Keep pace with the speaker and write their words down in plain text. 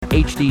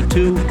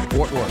HD2,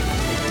 Fort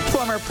Worth.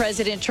 Former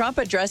President Trump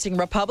addressing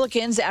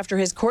Republicans after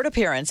his court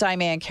appearance.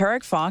 I'm Ann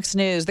Carrick, Fox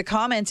News. The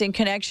comments in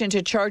connection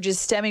to charges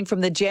stemming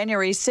from the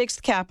January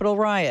 6th Capitol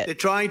riot. They're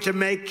trying to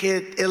make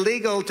it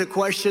illegal to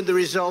question the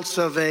results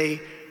of a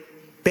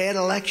bad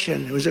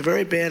election. It was a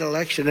very bad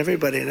election.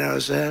 Everybody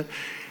knows that.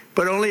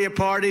 But only a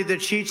party that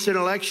cheats in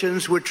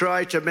elections would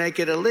try to make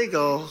it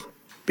illegal,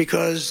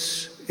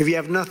 because if you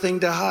have nothing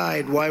to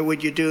hide, why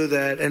would you do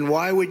that? And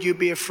why would you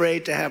be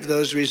afraid to have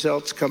those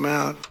results come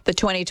out? The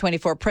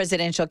 2024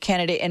 presidential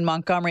candidate in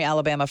Montgomery,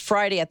 Alabama,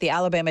 Friday at the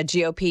Alabama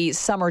GOP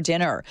summer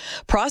dinner.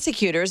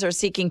 Prosecutors are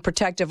seeking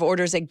protective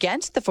orders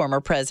against the former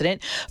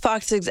president.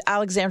 Fox's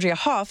Alexandria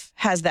Hoff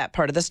has that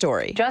part of the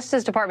story.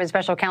 Justice Department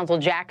Special Counsel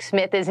Jack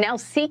Smith is now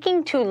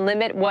seeking to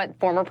limit what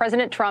former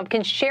President Trump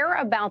can share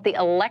about the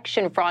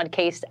election fraud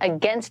case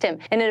against him.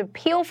 In an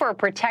appeal for a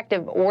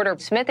protective order,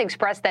 Smith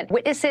expressed that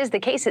witnesses, the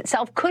case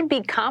itself, could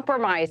be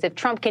compromised if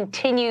Trump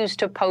continues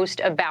to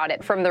post about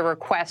it. From the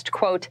request,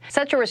 quote,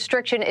 such a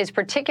restriction is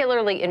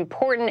particularly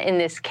important in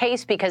this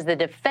case because the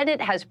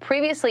defendant has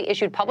previously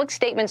issued public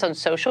statements on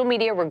social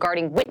media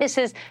regarding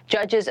witnesses,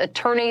 judges,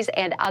 attorneys,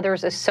 and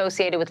others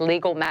associated with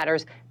legal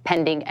matters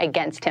pending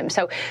against him.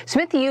 So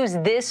Smith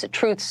used this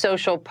Truth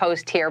Social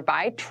post here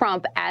by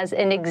Trump as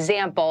an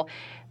example,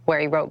 where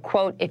he wrote,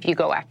 quote, if you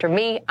go after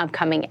me, I'm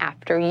coming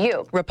after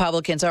you.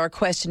 Republicans are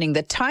questioning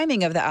the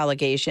timing of the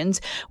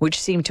allegations, which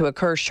seem to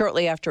occur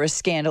shortly after a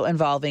scandal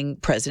involving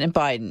President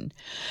Biden.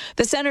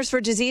 The Centers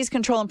for Disease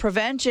Control and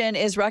Prevention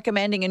is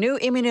recommending a new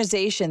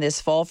immunization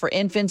this fall for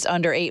infants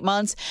under 8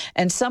 months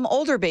and some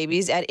older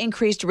babies at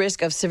increased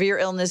risk of severe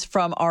illness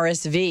from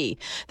RSV.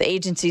 The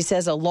agency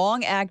says a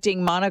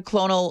long-acting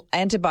monoclonal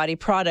antibody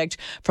product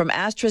from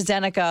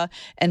AstraZeneca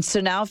and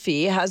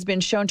Sanofi has been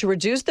shown to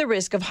reduce the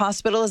risk of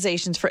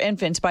hospitalizations for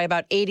infants by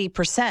about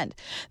 80%.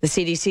 The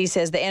CDC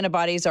says the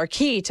antibodies are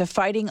key to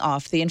fighting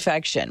off the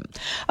infection.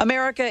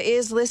 America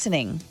is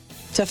listening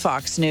to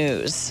Fox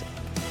News.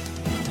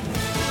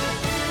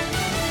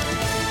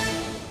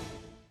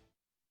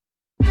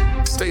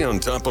 Stay on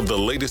top of the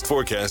latest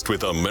forecast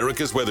with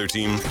America's Weather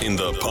Team in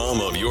the palm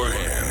of your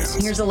hands.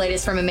 Here's the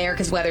latest from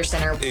America's Weather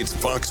Center. It's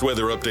Fox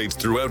weather updates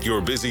throughout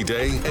your busy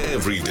day,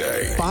 every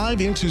day.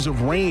 5 inches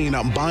of rain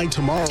by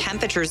tomorrow.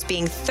 Temperatures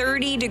being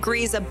 30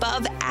 degrees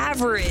above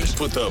average.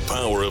 Put the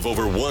power of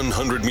over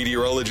 100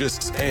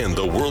 meteorologists and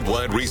the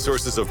worldwide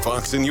resources of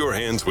Fox in your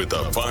hands with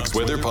the Fox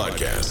Weather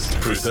Podcast.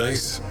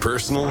 Precise,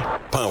 personal,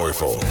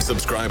 powerful.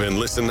 Subscribe and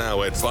listen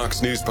now at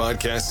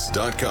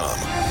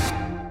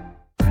foxnewspodcasts.com.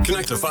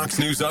 Connect to Fox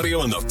News Audio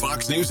on the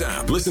Fox News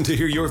app. Listen to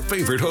hear your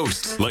favorite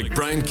hosts like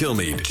Brian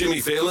Kilmeade,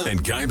 Jimmy Fallon,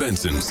 and Guy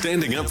Benson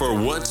standing up for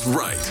what's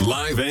right,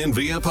 live and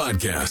via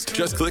podcast.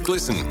 Just click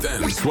listen,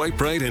 then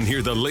swipe right and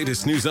hear the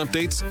latest news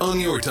updates on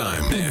your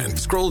time. And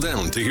scroll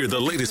down to hear the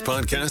latest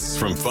podcasts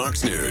from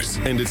Fox News.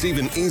 And it's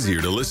even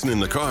easier to listen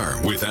in the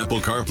car with Apple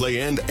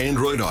CarPlay and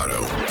Android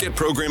Auto. Get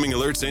programming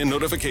alerts and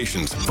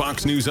notifications.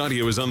 Fox News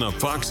Audio is on the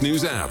Fox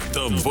News app.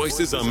 The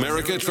voices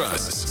America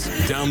trusts.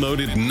 Download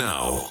it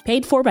now.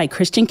 Paid for by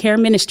Christian Care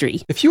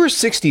Ministry. If you are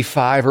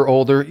 65 or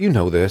older, you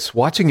know this.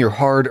 Watching your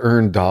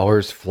hard-earned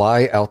dollars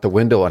fly out the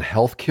window on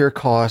healthcare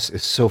costs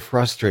is so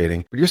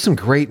frustrating. But here's some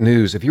great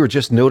news. If you were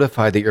just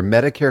notified that your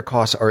Medicare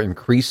costs are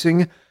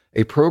increasing,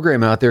 a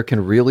program out there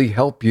can really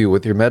help you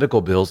with your medical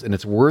bills, and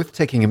it's worth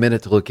taking a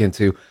minute to look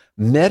into.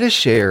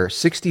 MediShare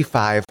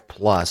 65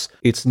 Plus.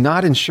 It's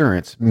not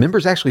insurance.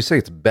 Members actually say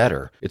it's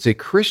better. It's a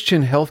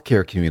Christian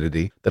healthcare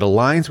community that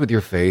aligns with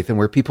your faith and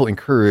where people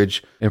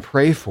encourage and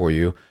pray for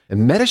you.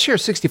 And MediShare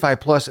 65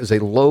 Plus is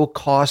a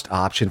low-cost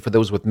option for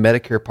those with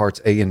Medicare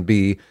Parts A and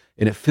B,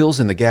 and it fills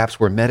in the gaps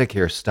where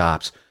Medicare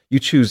stops. You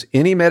choose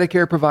any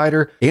Medicare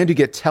provider, and you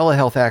get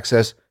telehealth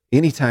access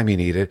anytime you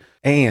need it.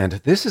 And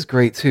this is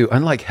great too.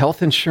 Unlike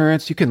health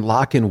insurance, you can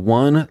lock in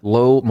one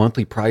low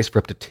monthly price for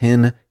up to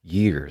 10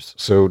 years.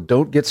 So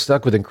don't get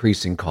stuck with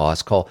increasing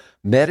costs. Call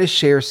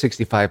MediShare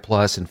 65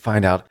 Plus and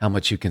find out how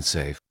much you can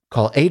save.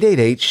 Call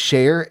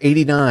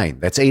 888-SHARE-89.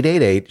 That's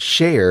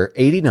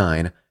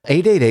 888-SHARE-89.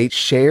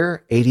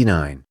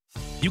 888-SHARE-89.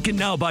 You can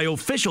now buy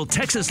official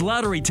Texas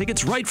Lottery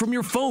tickets right from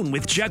your phone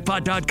with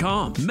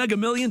Jackpot.com. Mega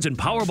Millions and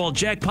Powerball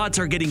jackpots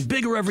are getting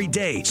bigger every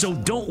day, so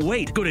don't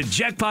wait. Go to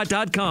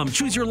Jackpot.com,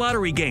 choose your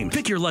lottery game,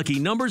 pick your lucky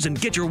numbers, and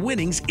get your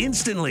winnings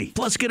instantly.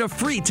 Plus, get a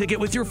free ticket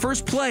with your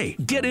first play.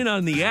 Get in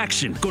on the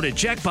action. Go to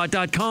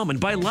Jackpot.com and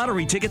buy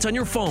lottery tickets on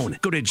your phone.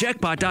 Go to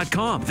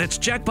Jackpot.com. That's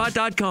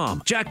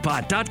Jackpot.com.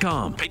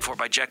 Jackpot.com. Paid for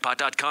by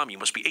Jackpot.com. You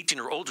must be 18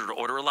 or older to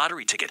order a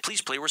lottery ticket.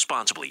 Please play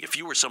responsibly. If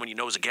you or someone you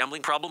know has a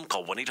gambling problem,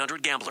 call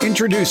 1-800-GAMBLER.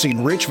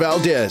 Introducing Rich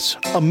Valdez,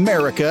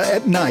 America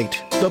at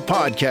Night, the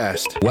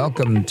podcast.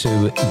 Welcome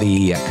to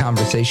the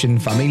Conversation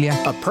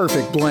Familia. A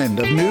perfect blend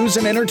of news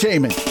and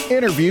entertainment,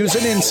 interviews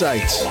and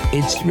insights.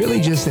 It's really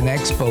just an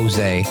expose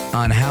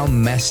on how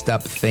messed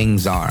up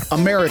things are.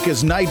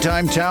 America's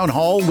nighttime town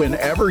hall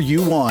whenever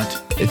you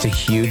want. It's a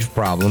huge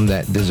problem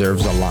that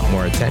deserves a lot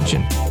more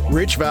attention.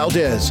 Rich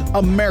Valdez,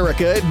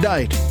 America at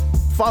Night.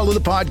 Follow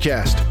the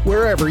podcast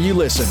wherever you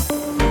listen.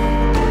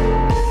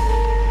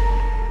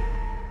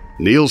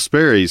 Neil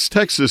Sperry's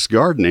Texas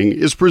Gardening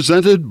is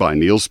presented by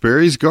Neil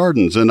Sperry's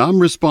Gardens, and I'm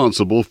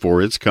responsible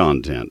for its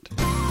content.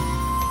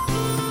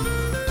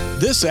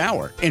 This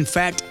hour, in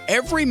fact,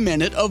 every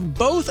minute of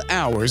both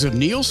hours of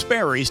Neil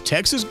Sperry's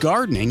Texas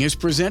Gardening is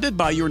presented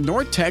by your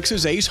North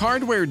Texas Ace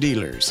Hardware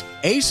dealers.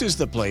 Ace is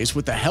the place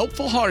with the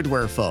helpful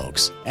hardware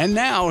folks. And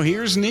now,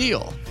 here's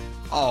Neil.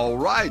 All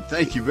right.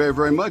 Thank you very,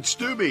 very much,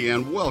 Stubby,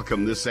 and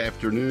welcome this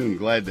afternoon.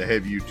 Glad to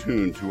have you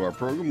tuned to our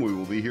program. We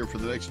will be here for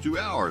the next 2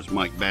 hours.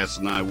 Mike Bass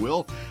and I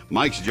will.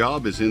 Mike's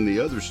job is in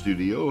the other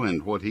studio,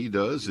 and what he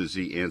does is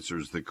he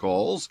answers the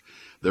calls.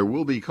 There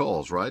will be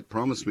calls, right?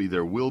 Promise me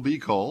there will be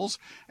calls.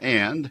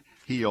 And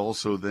he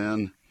also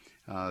then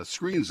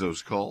screens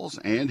those calls,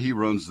 and he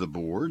runs the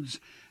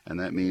boards, and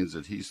that means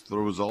that he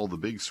throws all the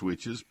big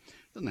switches.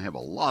 Doesn't have a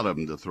lot of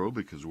them to throw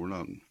because we're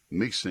not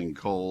mixing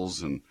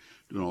calls and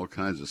doing all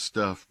kinds of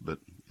stuff, but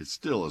it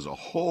still is a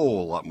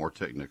whole lot more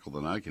technical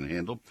than I can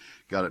handle.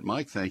 Got it,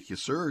 Mike? Thank you,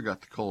 sir.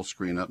 Got the call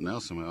screen up now.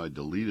 Somehow I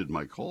deleted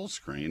my call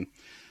screen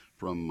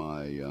from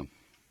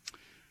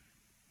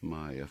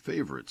my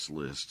favorites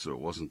list, so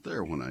it wasn't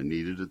there when I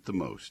needed it the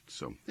most.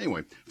 So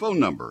anyway, phone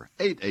number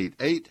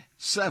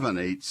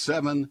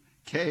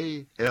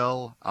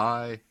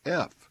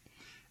 888-787-KLIF.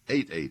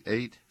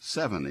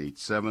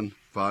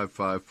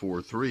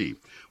 888-787-5543.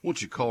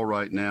 Won't you call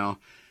right now?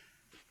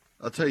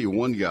 I'll tell you,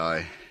 one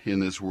guy in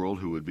this world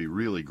who would be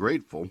really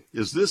grateful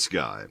is this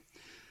guy,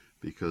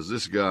 because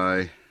this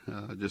guy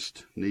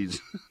just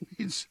needs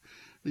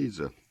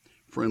a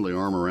friendly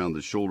arm around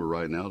the shoulder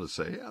right now to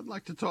say, hey, I'd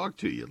like to talk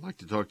to you. I'd like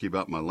to talk to you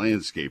about my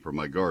landscape or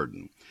my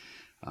garden.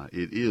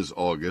 It is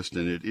August,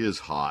 and it is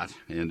hot,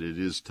 and it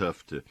is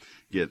tough to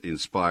get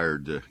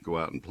inspired to go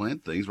out and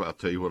plant things. But I'll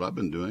tell you what I've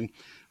been doing.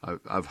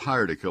 I've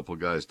hired a couple of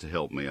guys to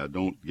help me. I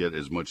don't get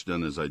as much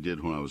done as I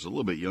did when I was a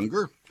little bit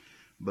younger,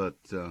 but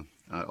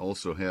I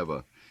also have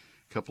a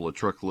couple of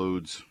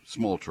truckloads,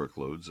 small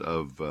truckloads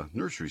of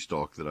nursery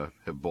stock that I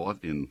have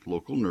bought in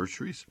local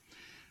nurseries.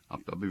 I'll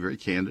be very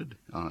candid.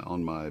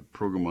 On my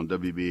program on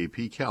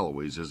WBAP,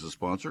 Callaway's is a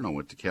sponsor, and I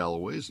went to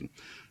Callaway's and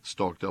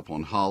stocked up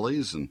on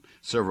hollies and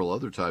several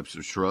other types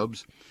of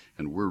shrubs,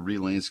 and we're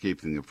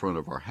re-landscaping the front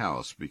of our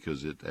house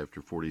because it,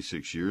 after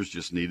 46 years,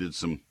 just needed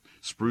some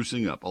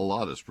sprucing up, a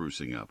lot of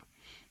sprucing up.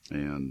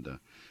 And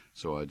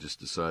so I just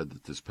decided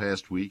that this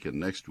past week and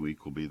next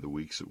week will be the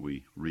weeks that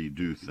we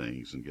redo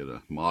things and get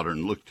a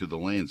modern look to the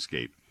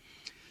landscape.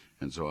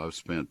 And so I've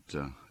spent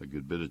a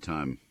good bit of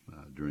time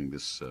during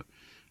this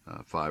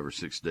 5 or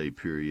 6 day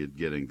period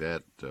getting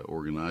that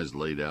organized,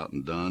 laid out,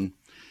 and done.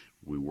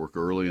 We work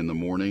early in the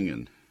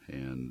morning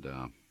and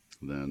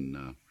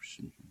then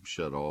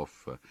shut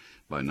off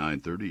by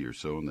 9:30 or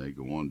so, and they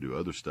go on to do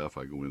other stuff.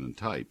 I go in and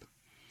type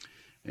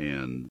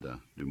and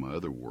do my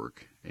other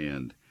work.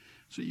 And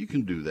so you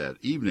can do that.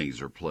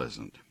 Evenings are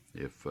pleasant.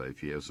 If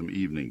you have some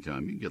evening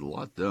time, you can get a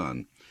lot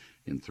done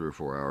in 3 or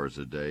 4 hours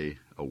a day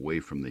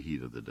away from the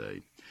heat of the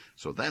day.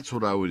 So that's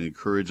what I would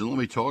encourage. And let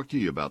me talk to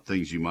you about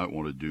things you might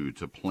want to do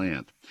to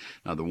plant.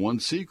 Now, the one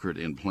secret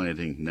in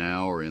planting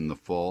now or in the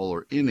fall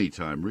or any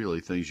time,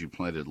 really, things you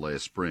planted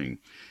last spring,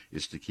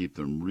 is to keep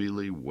them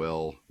really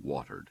well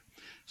watered.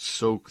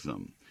 Soak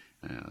them.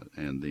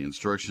 And the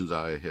instructions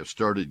I have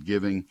started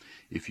giving,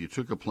 if you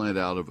took a plant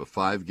out of a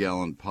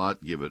 5-gallon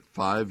pot, give it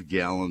 5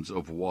 gallons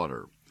of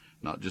water,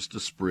 not just a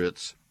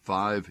spritz,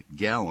 5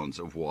 gallons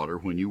of water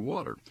when you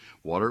water.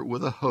 Water it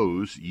with a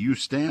hose. You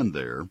stand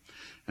there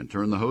and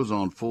turn the hose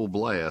on full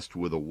blast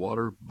with a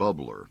water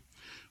bubbler.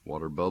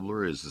 Water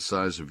bubbler is the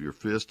size of your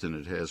fist, and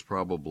it has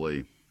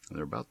probably,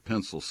 they're about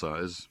pencil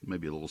size,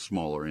 maybe a little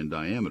smaller in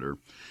diameter,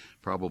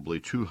 probably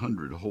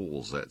 200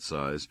 holes that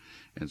size,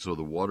 and so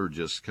the water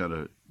just kind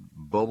of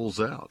bubbles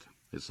out.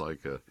 It's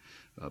like a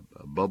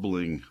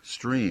bubbling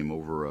stream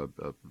over a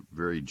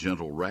very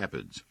gentle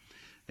rapids,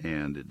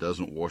 and it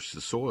doesn't wash the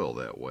soil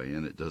that way,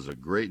 and it does a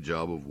great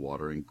job of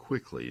watering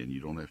quickly, and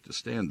you don't have to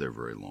stand there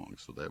very long,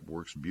 so that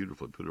works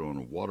beautifully. Put it on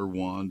a water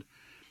wand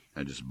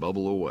and just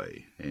bubble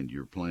away, and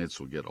your plants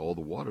will get all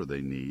the water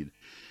they need.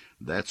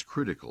 That's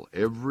critical.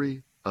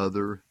 Every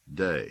other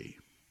day.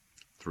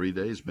 3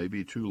 days may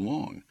be too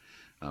long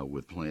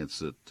with plants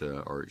that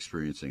are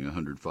experiencing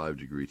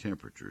 105-degree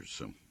temperatures.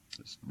 So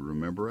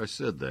remember I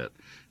said that.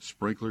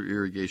 Sprinkler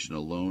irrigation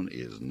alone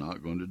is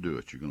not going to do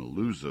it. You're going to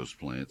lose those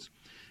plants,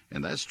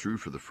 and that's true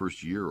for the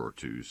first year or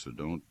two. So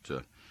don't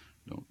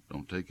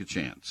take a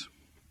chance.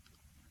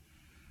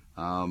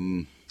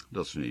 What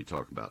else do we need to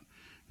talk about?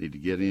 Need to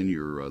get in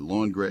your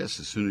lawn grass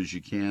as soon as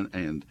you can.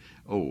 And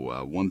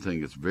one thing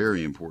that's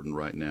very important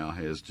right now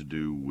has to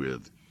do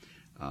with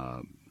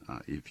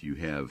if you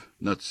have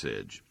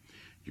nutsedge.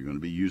 You're going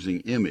to be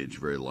using image,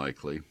 very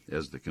likely,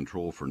 as the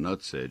control for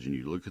nutsedge, and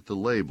you look at the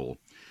label,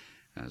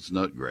 and it's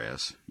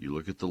nutgrass. You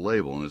look at the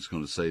label, and it's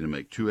going to say to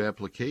make 2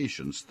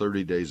 applications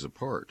 30 days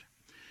apart.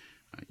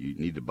 You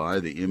need to buy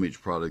the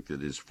image product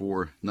that is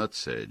for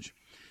nutsedge.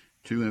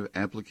 2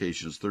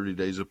 applications 30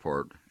 days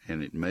apart,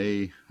 and it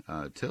may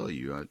tell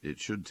you, it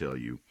should tell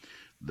you,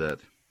 that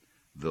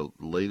the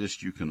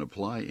latest you can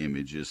apply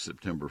image is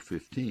September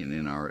 15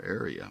 in our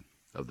area.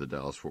 of the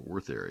Dallas-Fort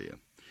Worth area.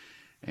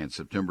 And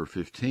September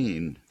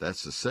 15,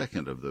 that's the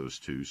second of those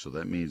two, so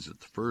that means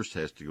that the first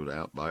has to go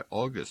out by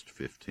August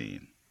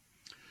 15.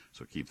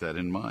 So keep that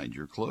in mind.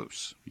 You're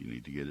close. You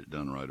need to get it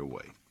done right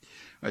away.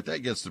 All right,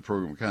 that gets the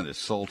program kind of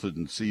salted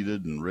and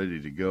seated and ready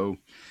to go.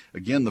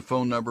 Again, the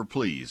phone number,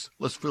 please.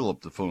 Let's fill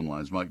up the phone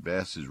lines. Mike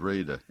Bass is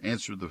ready to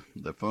answer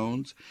the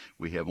phones.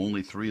 We have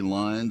only 3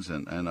 lines,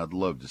 and I'd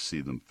love to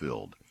see them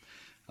filled.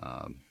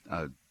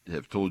 I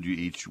have told you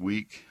each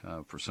week,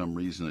 for some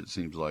reason it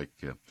seems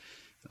like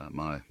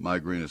my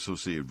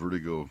migraine-associated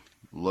vertigo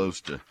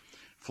loves to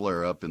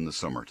flare up in the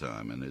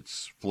summertime, and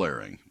it's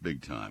flaring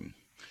big time.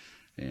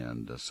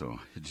 And so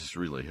it just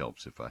really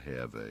helps if I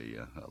have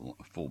a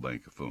full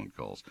bank of phone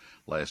calls.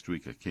 Last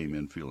week I came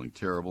in feeling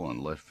terrible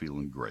and left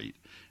feeling great,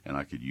 and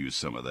I could use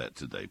some of that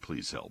today.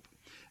 Please help.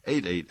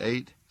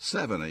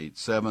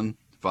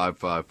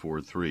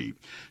 888-787-5543.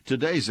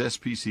 Today's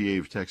SPCA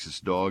of Texas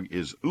dog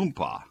is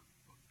Oompa.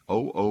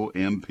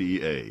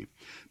 O-O-M-P-A.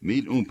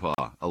 Meet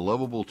Oompa, a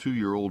lovable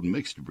 2-year-old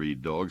mixed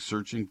breed dog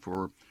searching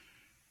for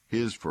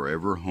his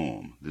forever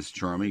home. This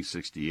charming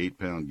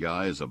 68-pound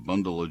guy is a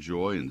bundle of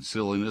joy and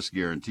silliness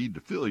guaranteed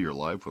to fill your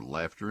life with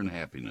laughter and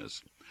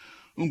happiness.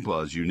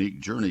 Oompa's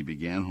unique journey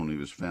began when he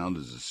was found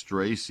as a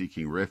stray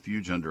seeking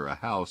refuge under a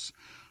house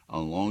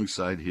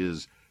alongside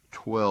his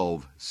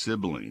 12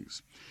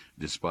 siblings.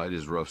 Despite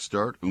his rough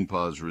start,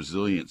 Oompa's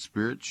resilient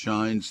spirit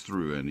shines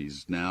through, and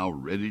he's now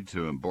ready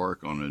to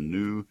embark on a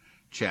new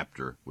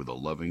chapter with a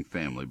loving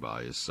family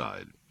by his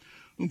side.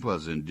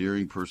 Oompa's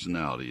endearing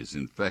personality is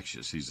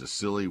infectious. He's a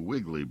silly,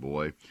 wiggly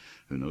boy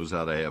who knows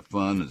how to have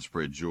fun and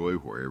spread joy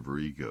wherever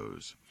he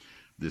goes.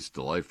 This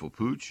delightful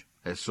pooch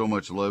has so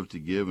much love to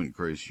give and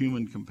craves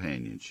human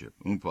companionship.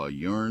 Oompa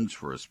yearns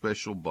for a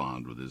special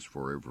bond with his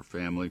forever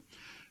family,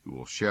 who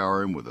will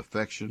shower him with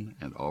affection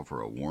and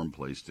offer a warm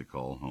place to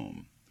call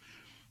home.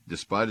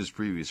 Despite his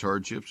previous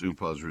hardships,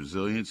 Oompa's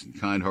resilience and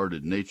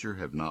kind-hearted nature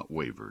have not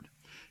wavered.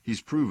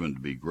 He's proven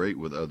to be great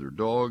with other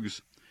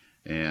dogs,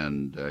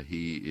 and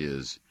he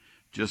is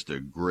just a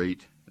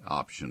great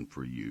option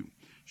for you.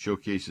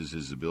 Showcases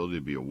his ability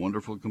to be a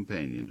wonderful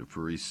companion to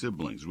furry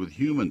siblings, with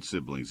human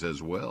siblings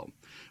as well.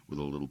 With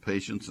a little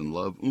patience and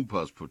love,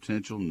 Oompa's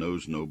potential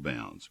knows no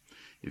bounds.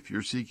 If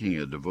you're seeking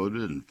a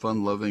devoted and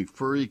fun-loving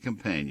furry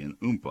companion,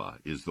 Oompa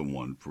is the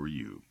one for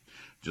you.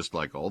 Just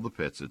like all the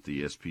pets at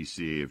the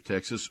SPCA of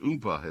Texas,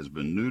 Oompa has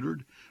been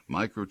neutered,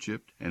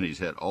 microchipped, and he's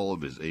had all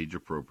of his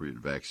age-appropriate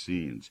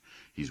vaccines.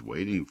 He's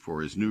waiting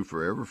for his new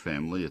forever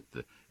family at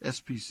the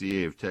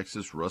SPCA of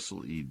Texas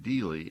Russell E.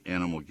 Dealey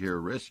Animal Care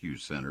Rescue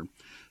Center,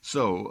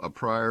 so a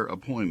prior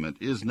appointment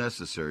is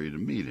necessary to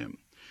meet him.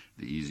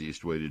 The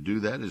easiest way to do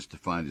that is to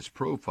find his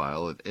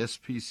profile at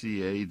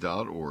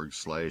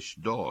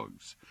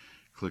spca.org/dogs.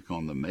 Click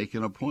on the Make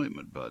an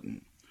Appointment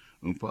button.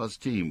 Oompa's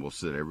team will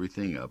set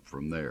everything up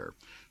from there.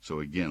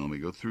 So again, let me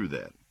go through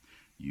that.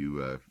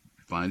 You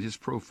find his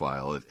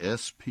profile at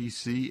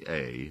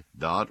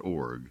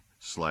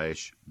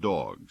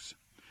spca.org/dogs.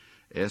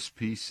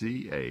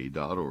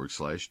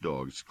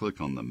 spca.org/dogs. Click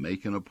on the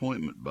Make an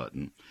Appointment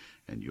button,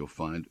 and you'll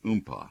find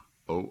Oompa,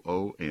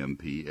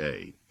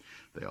 O-O-M-P-A.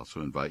 They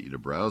also invite you to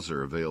browse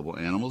their available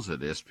animals at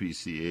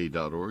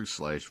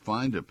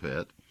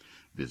spca.org/find-a-pet.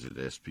 Visit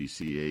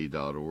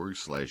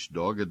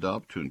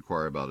spca.org/dog-adopt to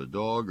inquire about a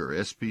dog, or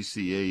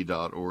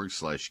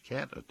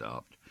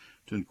spca.org/cat-adopt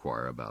to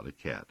inquire about a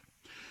cat.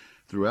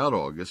 Throughout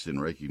August, in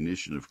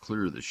recognition of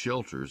Clear the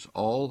Shelters,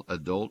 all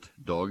adult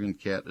dog and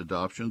cat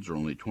adoptions are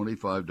only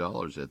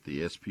 $25 at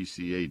the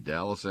SPCA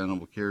Dallas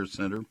Animal Care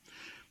Center.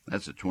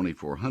 That's at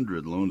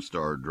 2400 Lone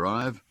Star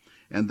Drive,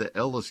 and the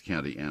Ellis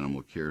County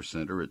Animal Care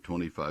Center at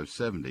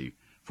 2570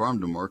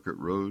 Farm to Market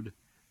Road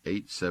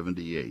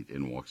 878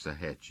 in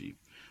Waxahachie.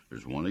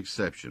 There's one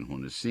exception.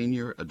 When a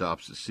senior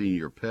adopts a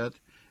senior pet,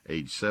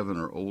 age 7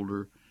 or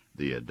older,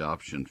 the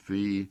adoption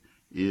fee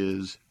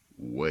is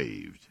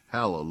waived.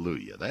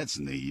 Hallelujah. That's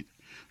neat.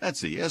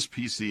 That's the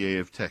SPCA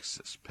of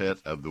Texas Pet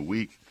of the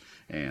Week.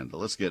 And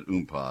let's get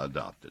Oompa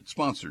adopted.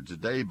 Sponsored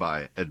today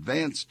by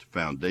Advanced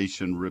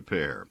Foundation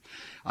Repair.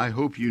 I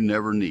hope you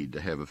never need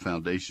to have a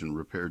foundation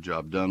repair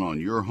job done on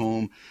your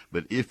home,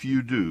 but if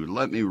you do,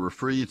 let me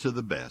refer you to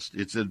the best.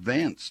 It's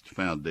Advanced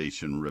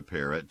Foundation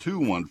Repair at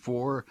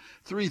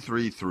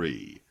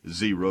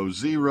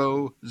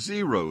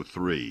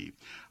 214-333-0003.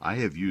 I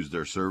have used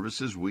their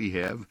services. We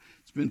have.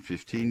 It's been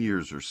 15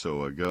 years or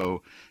so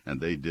ago, and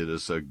they did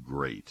us a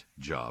great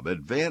job.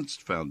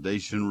 Advanced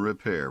Foundation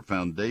Repair,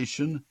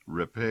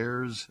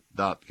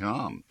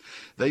 foundationrepairs.com.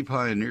 They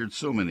pioneered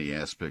so many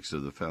aspects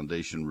of the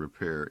foundation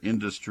repair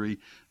industry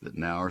that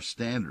now are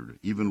standard,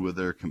 even with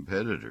their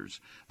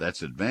competitors.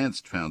 That's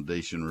Advanced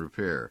Foundation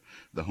Repair.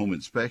 The home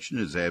inspection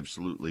is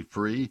absolutely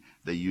free.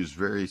 They use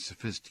very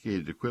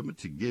sophisticated equipment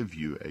to give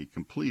you a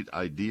complete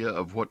idea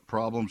of what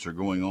problems are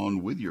going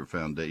on with your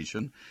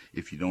foundation.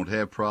 If you don't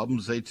have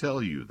problems, they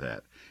tell you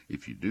that.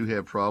 If you do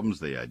have problems,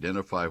 they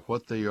identify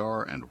what they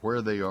are and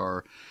where they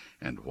are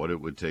and what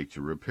it would take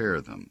to repair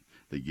them.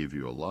 They give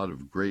you a lot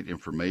of great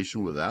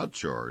information without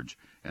charge,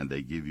 and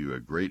they give you a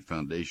great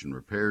foundation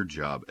repair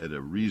job at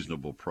a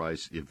reasonable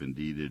price if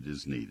indeed it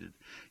is needed.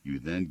 You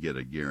then get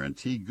a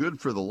guarantee good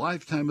for the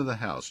lifetime of the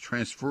house,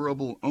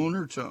 transferable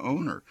owner to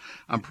owner.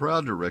 I'm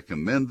proud to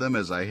recommend them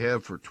as I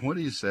have for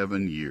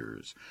 27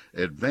 years.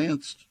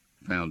 Advanced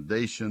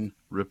Foundation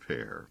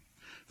Repair.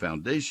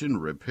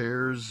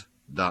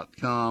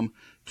 FoundationRepairs.com,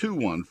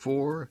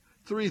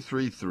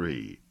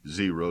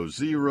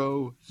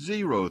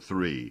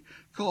 214-333-0003.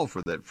 Call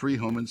for that free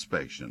home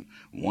inspection.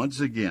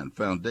 Once again,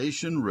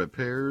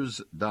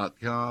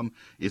 FoundationRepairs.com.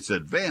 It's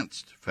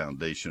Advanced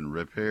Foundation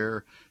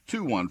Repair,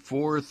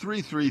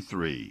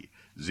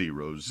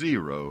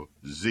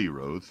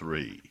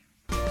 214-333-0003.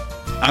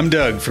 I'm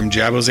Doug from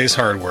Jabo's Ace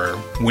Hardware.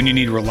 When you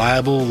need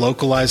reliable,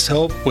 localized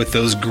help with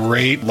those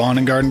great lawn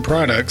and garden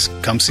products,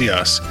 come see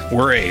us.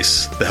 We're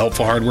Ace, the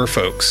helpful hardware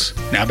folks.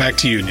 Now back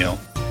to you, Neil.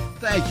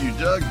 Thank you,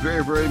 Doug,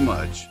 very, very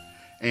much.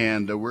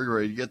 And we're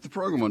ready to get the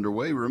program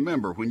underway.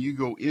 Remember, when you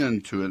go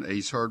into an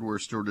Ace Hardware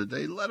store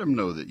today, let them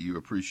know that you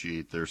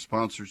appreciate their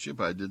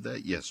sponsorship. I did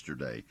that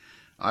yesterday.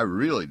 I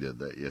really did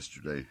that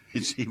yesterday.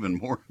 It's even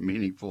more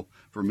meaningful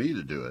for me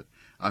to do it.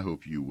 I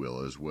hope you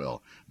will as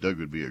well. Doug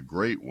would be a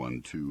great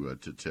one to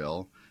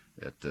tell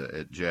at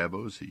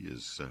Jabo's. He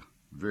is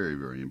very,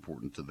 very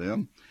important to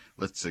them.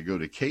 Let's go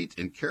to Kate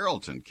in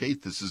Carrollton.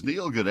 Kate, this is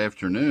Neil. Good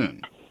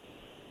afternoon.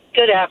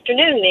 Good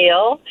afternoon,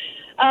 Neil.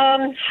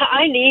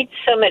 I need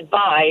some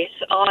advice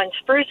on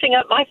sprucing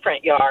up my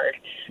front yard.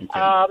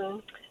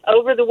 Okay.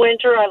 Over the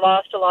winter, I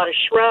lost a lot of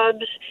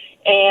shrubs,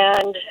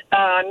 and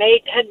I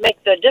had to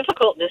make the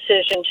difficult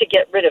decision to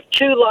get rid of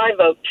 2 live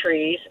oak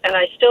trees, and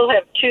I still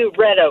have 2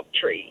 red oak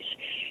trees.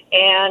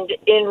 And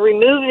in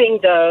removing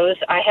those,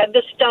 I had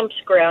the stumps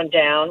ground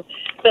down,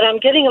 but I'm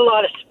getting a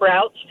lot of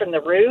sprouts from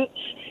the roots,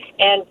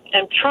 and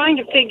I'm trying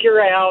to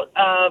figure out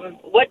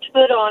what to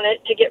put on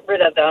it to get rid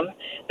of them.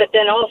 But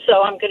then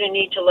also I'm going to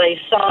need to lay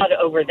sod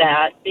over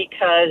that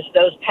because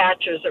those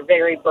patches are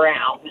very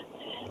brown.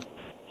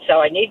 So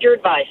I need your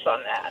advice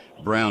on that.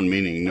 Brown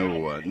meaning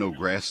no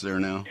grass there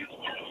now?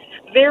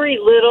 Very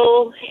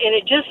little, and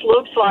it just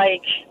looks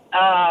like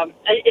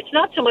it's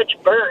not so much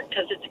burnt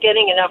because it's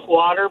getting enough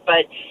water,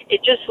 but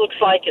it just looks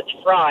like it's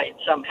fried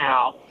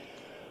somehow.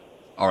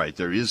 All right,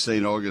 there is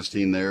St.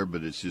 Augustine there,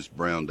 but it's just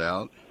browned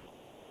out?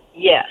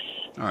 Yes.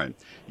 All right.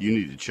 You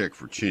need to check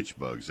for chinch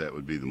bugs. That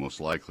would be the most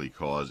likely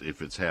cause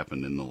if it's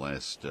happened in the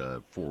last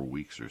 4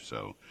 weeks or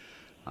so.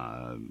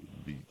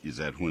 Is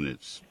that when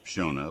it's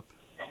shown up?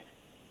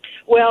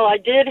 Well, I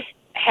did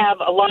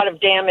have a lot of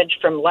damage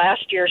from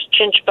last year's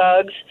chinch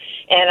bugs,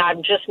 and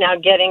I'm just now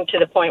getting to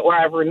the point where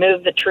I've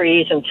removed the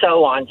trees and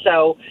so on.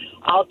 So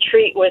I'll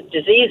treat with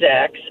Disease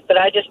X, but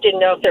I just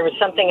didn't know if there was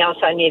something else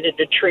I needed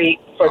to treat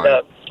for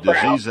the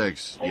Disease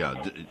X, yeah,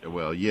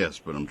 well, yes,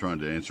 but I'm trying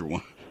to answer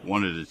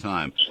one at a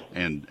time.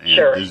 And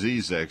sure.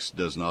 Disease X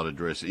does not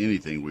address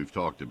anything we've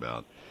talked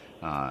about.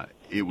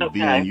 It would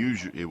be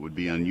unusual. It would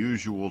be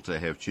unusual to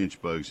have chinch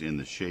bugs in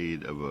the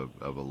shade of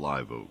a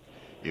live oak.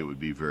 It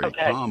would be very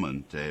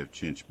common to have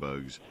chinch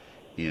bugs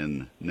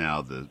in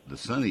now the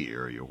sunny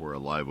area where a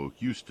live oak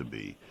used to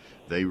be.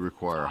 They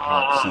require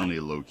hot, sunny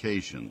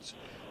locations.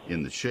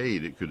 In the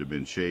shade, it could have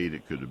been shade,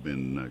 it could have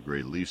been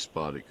gray leaf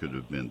spot, it could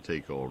have been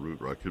take-all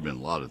root rot, it could have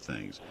been a lot of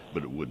things,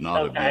 but it would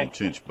not have been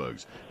chinch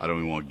bugs. I don't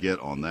even want to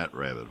get on that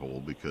rabbit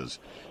hole because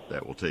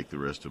that will take the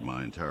rest of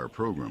my entire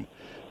program.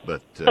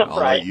 But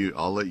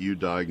I'll let you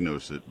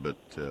diagnose it. But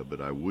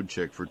I would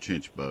check for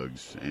chinch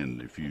bugs,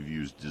 and if you've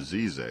used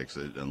Disease X,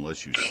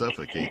 unless you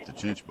suffocate the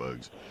chinch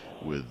bugs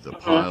with the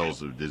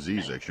piles of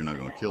Disease X, you're not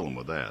going to kill them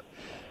with that.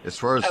 As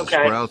far as the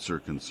sprouts are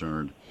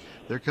concerned,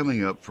 they're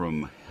coming up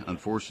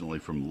unfortunately,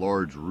 from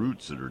large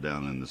roots that are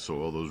down in the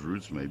soil. Those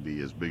roots may be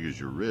as big as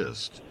your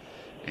wrist,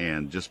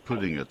 and just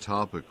putting a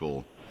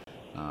topical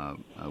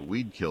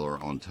weed killer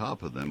on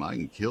top of them, I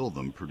can kill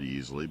them pretty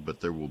easily, but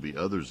there will be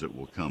others that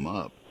will come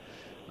up.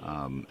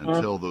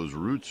 Until those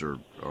roots are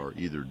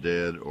either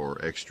dead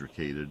or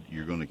extricated,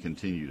 you're going to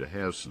continue to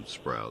have some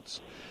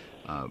sprouts.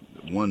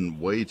 One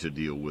way to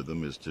deal with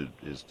them is to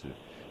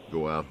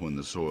go out when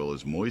the soil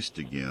is moist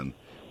again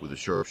with a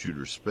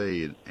sharpshooter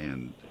spade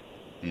and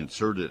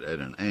insert it at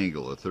an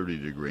angle, a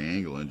 30-degree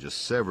angle, and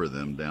just sever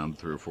them down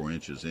 3 or 4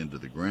 inches into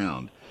the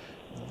ground.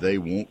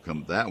 That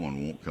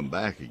one won't come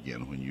back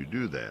again when you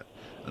do that.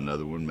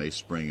 Another one may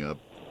spring up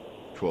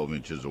 12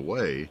 inches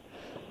away,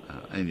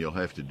 and you'll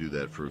have to do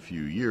that for a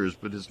few years,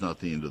 but it's not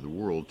the end of the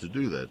world to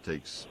do that. It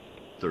takes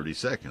 30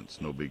 seconds,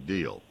 no big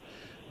deal.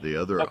 The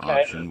other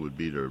option would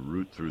be to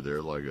root through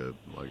there like a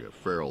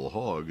feral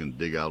hog and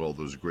dig out all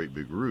those great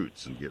big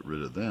roots and get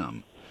rid of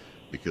them,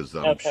 because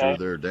I'm sure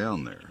they're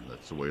down there.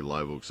 That's the way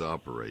live oaks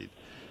operate.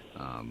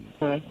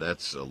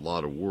 That's a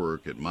lot of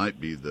work. It might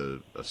be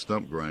a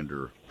stump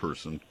grinder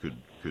person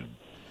could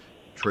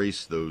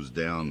trace those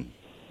down,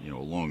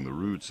 along the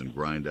roots and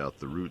grind out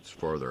the roots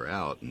farther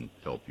out and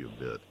help you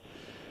a bit.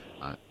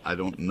 I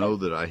don't know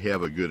that I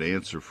have a good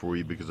answer for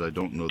you because I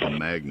don't know the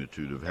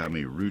magnitude of how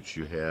many roots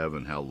you have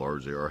and how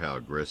large they are, how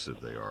aggressive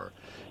they are.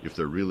 If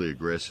they're really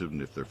aggressive and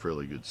if they're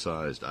fairly good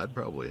sized, I'd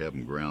probably have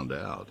them ground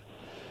out.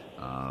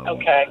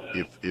 Okay.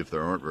 If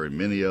there aren't very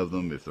many of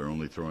them, if they're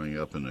only throwing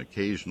up an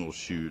occasional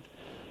shoot,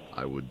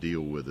 I would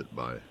deal with it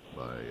by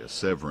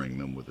severing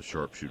them with a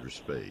sharpshooter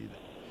spade.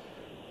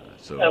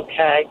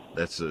 Okay.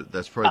 That's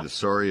probably the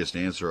sorriest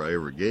answer I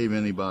ever gave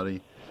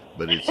anybody,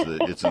 but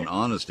it's an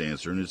honest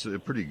answer, and it's a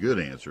pretty good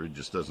answer. It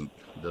just doesn't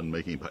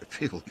make anybody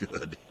feel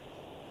good.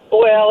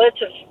 Well,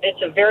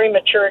 it's a very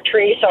mature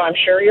tree, so I'm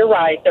sure you're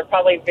right. They're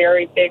probably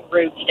very big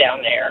roots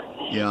down there.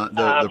 Yeah,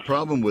 the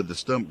problem with the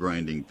stump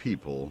grinding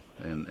people,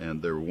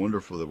 and they're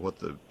wonderful, what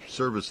the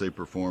service they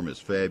perform is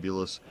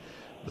fabulous,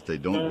 but they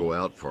don't go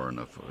out far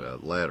enough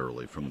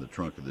laterally from the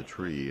trunk of the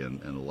tree,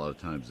 and a lot of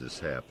times this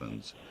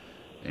happens.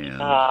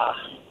 And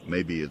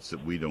maybe it's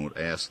that we don't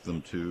ask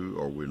them to,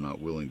 or we're not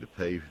willing to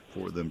pay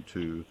for them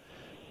to,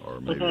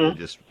 or maybe they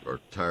just are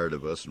tired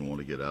of us and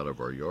want to get out of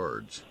our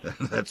yards.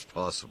 That's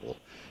possible,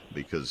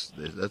 because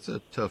that's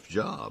a tough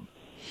job.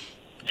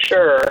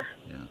 Sure.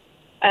 Yeah.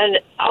 And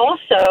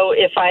also,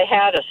 if I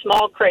had a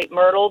small crepe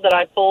myrtle that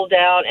I pulled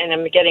out and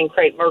I'm getting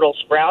crepe myrtle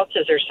sprouts,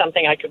 is there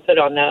something I could put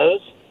on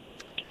those?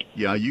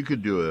 Yeah, you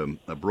could do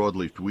a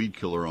broadleaf weed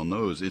killer on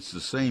those. It's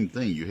the same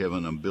thing. You have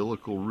an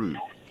umbilical root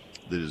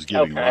that is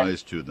giving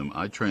rise to them.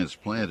 I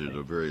transplanted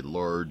a very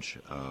large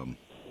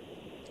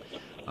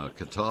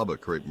Catawba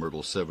crepe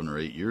myrtle 7 or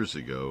 8 years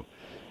ago,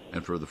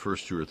 and for the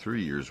first 2 or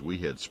 3 years we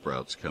had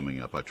sprouts coming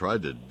up. I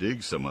tried to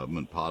dig some of them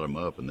and pot them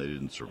up, and they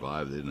didn't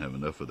survive. They didn't have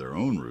enough of their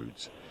own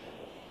roots.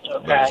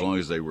 But as long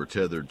as they were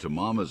tethered to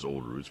Mama's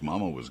old roots,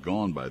 Mama was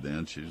gone by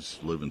then. She was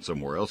living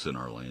somewhere else in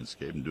our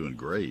landscape and doing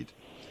great.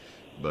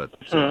 But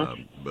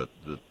the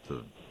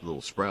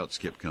little sprouts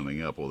kept coming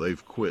up. Well,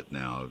 they've quit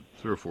now.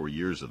 3 or 4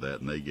 years of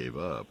that, and they gave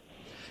up.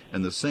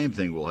 And the same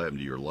thing will happen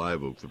to your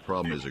live oak. The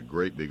problem is a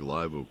great big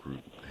live oak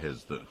root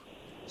has the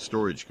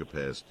storage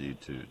capacity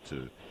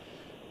to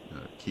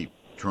keep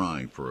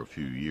trying for a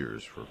few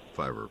years, for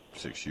 5 or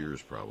 6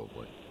 years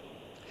probably.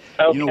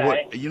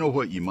 Okay. You know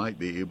what you might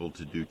be able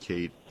to do,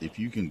 Kate, if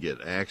you can get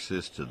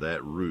access to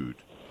that root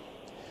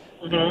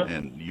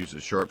and use a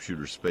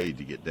sharpshooter spade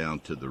to get down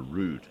to the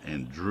root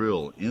and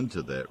drill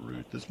into that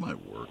root. This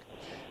might work.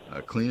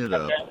 Clean it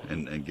up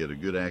and get a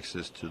good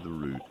access to the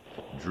root.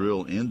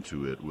 Drill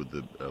into it with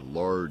a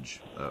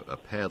large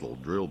paddle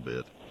drill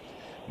bit.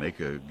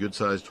 Make a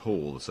good-sized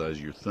hole the size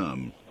of your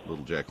thumb,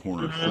 little Jack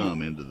Horner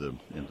thumb, into the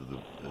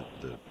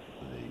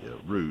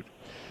root,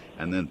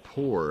 and then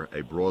pour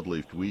a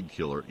broadleaf weed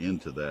killer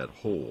into that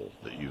hole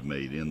that you've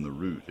made in the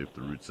root, if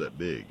the root's that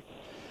big,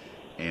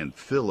 and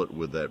fill it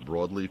with that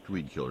broadleaf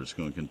weed killer. It's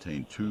going to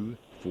contain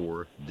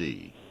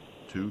 2,4-D,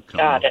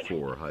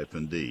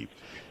 2,4-D.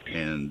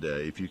 And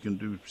if you can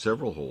do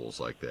several holes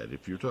like that,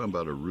 if you're talking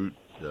about a root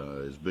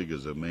as big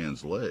as a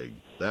man's leg,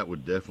 that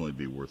would definitely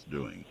be worth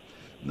doing.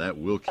 And that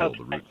will kill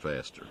the root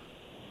faster.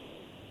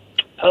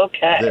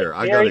 Okay. There,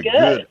 I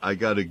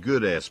got a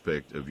good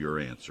aspect of your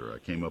answer. I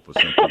came up with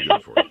something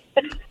good for you.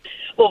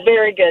 Well,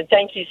 very good.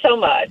 Thank you so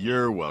much.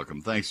 You're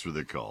welcome. Thanks for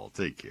the call.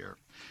 Take care.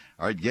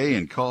 All right, Gay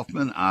and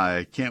Kaufman,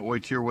 I can't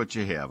wait to hear what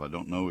you have. I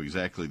don't know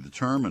exactly the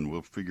term, and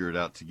we'll figure it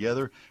out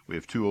together. We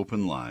have 2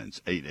 open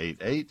lines,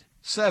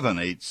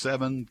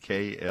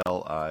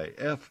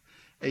 888-787-KLIF,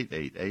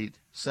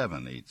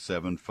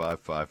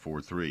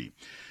 888-787-5543.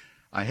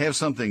 I have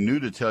something new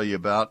to tell you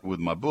about with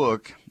my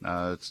book.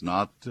 It's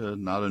not a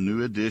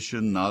new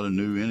edition, not a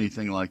new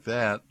anything like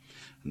that.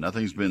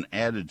 Nothing's been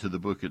added to the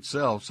book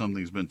itself.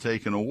 Something's been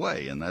taken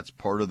away, and that's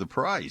part of the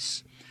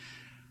price.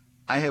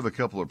 I have a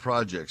couple of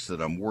projects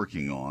that I'm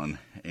working on,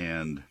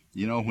 and,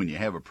 you know, when you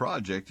have a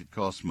project, it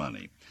costs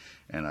money.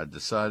 And I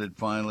decided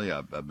finally,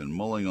 I've been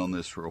mulling on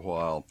this for a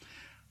while,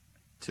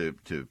 to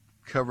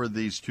cover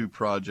these 2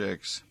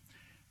 projects.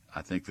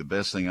 I think the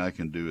best thing I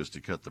can do is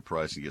to cut the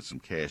price and get some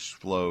cash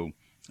flow,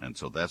 and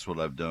so that's what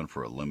I've done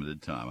for a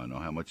limited time. I know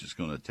how much it's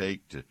going to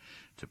take to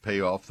pay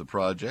off the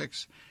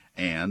projects,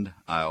 and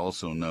I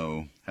also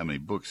know how many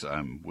books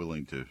I'm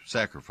willing to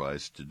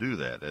sacrifice to do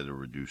that at a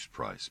reduced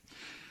price.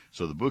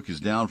 So the book is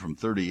down from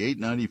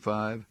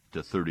 $38.95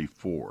 to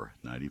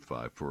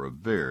 $34.95 for a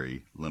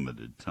very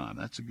limited time.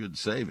 That's a good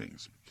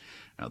savings.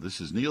 Now, this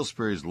is Neil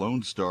Sperry's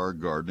Lone Star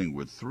Gardening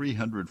with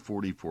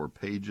 344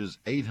 pages,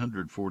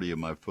 840 of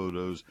my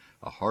photos,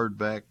 a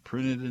hardback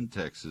printed in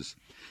Texas.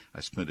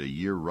 I spent a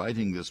year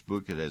writing this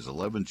book. It has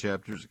 11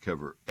 chapters that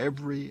cover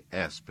every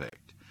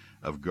aspect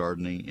of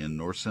gardening in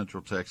north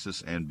central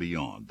Texas and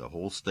beyond, the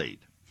whole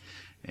state.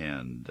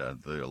 And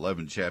the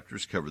 11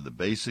 chapters cover the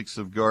basics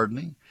of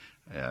gardening.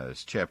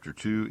 Chapter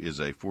 2 is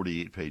a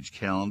 48-page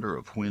calendar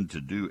of when to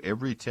do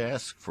every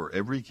task for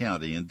every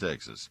county in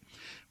Texas,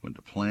 when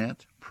to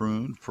plant,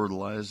 prune,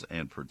 fertilize,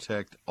 and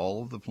protect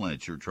all of the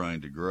plants you're trying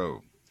to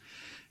grow.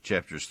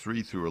 Chapters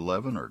 3 through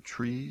 11 are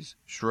trees,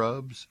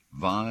 shrubs,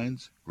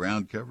 vines,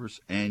 ground covers,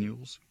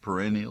 annuals,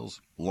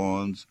 perennials,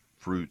 lawns,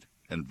 fruit,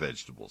 and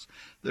vegetables.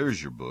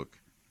 There's your book.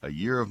 A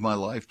year of my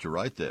life to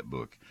write that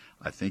book.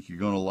 I think you're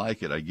going to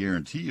like it. I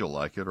guarantee you'll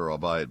like it, or I'll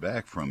buy it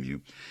back from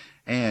you.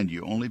 And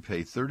you only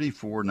pay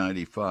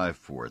 $34.95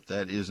 for it.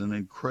 That is an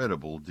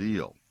incredible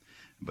deal.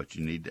 But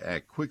you need to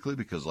act quickly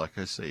because, like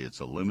I say,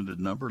 it's a limited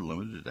number,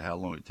 limited to how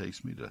long it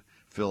takes me to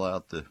fill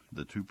out the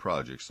 2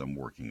 projects I'm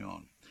working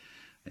on.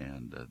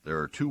 And there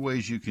are 2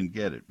 ways you can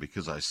get it.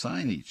 Because I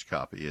sign each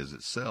copy as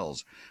it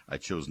sells, I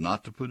chose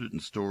not to put it in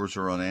stores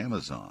or on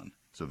Amazon.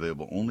 It's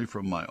available only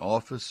from my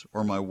office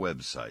or my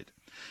website.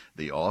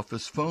 The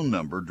office phone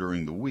number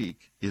during the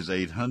week is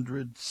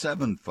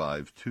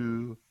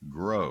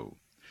 800-752-GROW.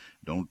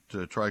 Don't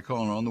try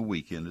calling on the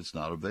weekend. It's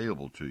not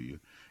available to you.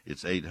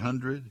 It's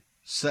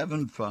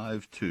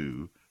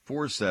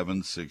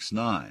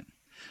 800-752-4769.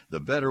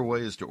 The better way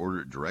is to order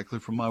it directly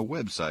from my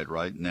website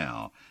right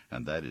now,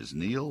 and that is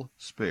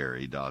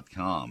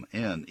neilsperry.com,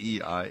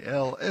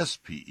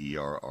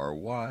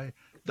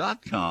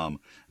 NeilSperry.com,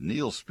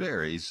 Neil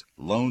Sperry's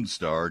Lone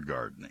Star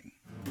Gardening.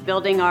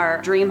 Building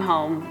our dream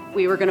home,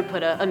 we were going to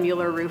put a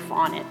Mueller roof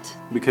on it.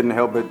 We couldn't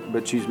help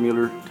but choose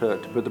Mueller to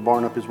put the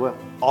barn up as well.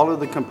 All of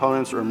the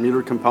components are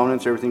Mueller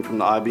components, everything from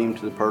the I-beam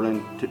to the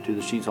purlin to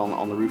the sheets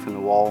on the roof and the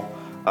wall.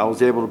 I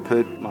was able to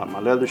put my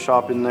leather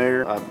shop in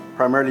there. I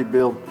primarily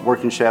build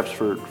working shafts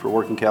for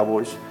working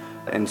cowboys.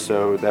 And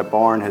so that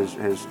barn has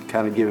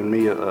kind of given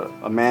me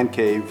a man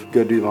cave to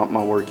go do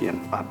my work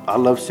in. I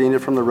love seeing it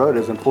from the road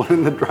as I'm pulling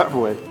in the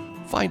driveway.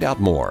 Find out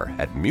more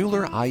at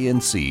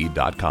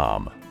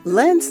MuellerINC.com.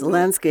 Lens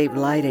Landscape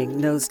Lighting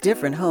knows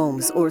different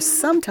homes, or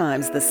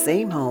sometimes the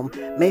same home,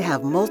 may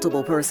have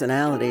multiple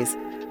personalities.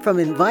 From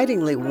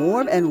invitingly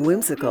warm and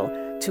whimsical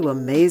to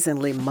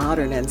amazingly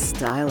modern and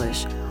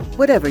stylish.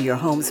 Whatever your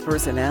home's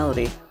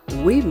personality,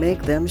 we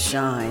make them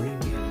shine.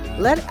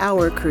 Let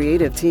our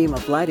creative team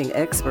of lighting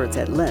experts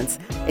at Lens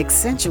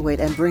accentuate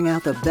and bring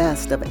out the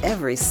best of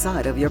every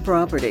side of your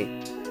property.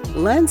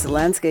 Lens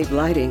Landscape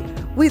Lighting,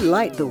 we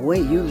light the way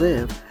you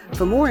live.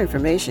 For more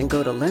information,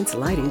 go to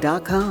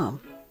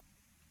lenslighting.com.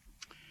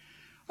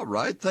 All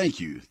right, thank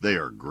you. They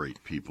are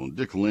great people.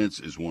 Dick Lentz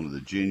is one of the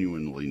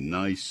genuinely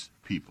nice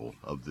people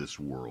of this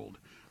world.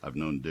 I've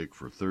known Dick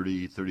for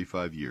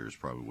 35 years,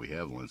 probably. We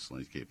have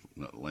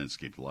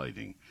landscape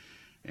lighting.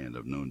 And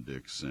I've known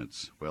Dick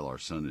since, well, our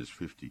son is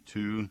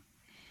 52,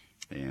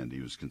 and he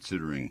was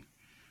considering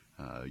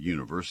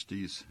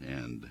universities,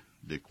 and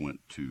Dick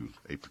went to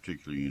a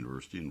particular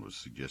university and was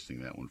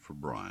suggesting that one for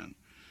Brian.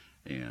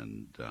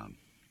 And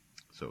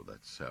so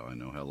that's how I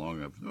know how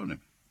long I've known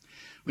him.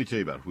 Let me tell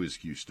you about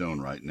Whiz-Q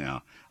Stone right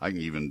now. I can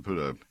even put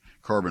a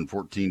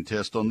carbon-14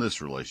 test on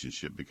this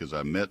relationship because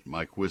I met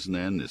Mike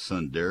Wisnan and his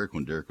son Derek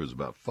when Derek was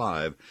about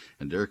 5,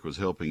 and Derek was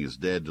helping his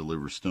dad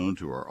deliver stone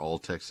to our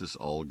All-Texas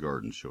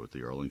All-Garden show at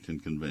the Arlington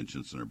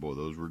Convention Center. Boy,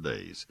 those were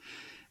days.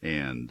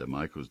 And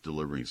Mike was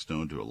delivering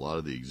stone to a lot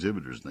of the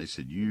exhibitors, and they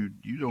said, you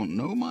don't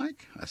know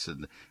Mike? I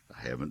said, I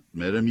haven't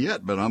met him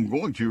yet, but I'm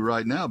going to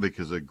right now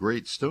because a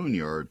great stone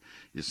yard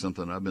is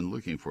something I've been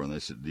looking for. And they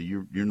said,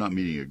 you're not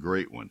meeting a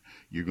great one.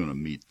 You're going to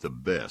meet the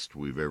best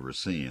we've ever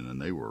seen.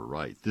 And they were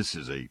right. This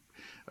is a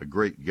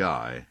great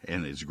guy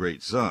and his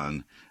great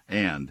son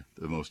and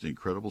the most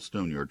incredible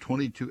stone yard,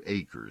 22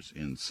 acres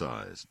in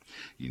size.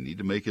 You need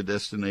to make a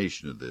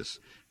destination of this.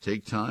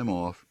 Take time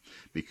off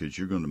because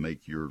you're going to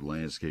make your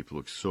landscape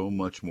look so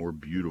much more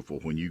beautiful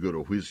when you go to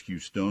Whiz-Q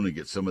Stone and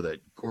get some of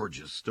that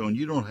gorgeous stone.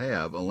 You don't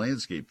have a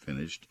landscape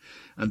finished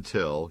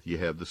until you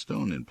have the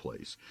stone in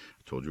place.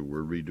 I told you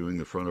we're redoing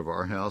the front of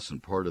our house,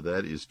 and part of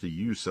that is to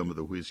use some of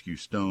the Whiz-Q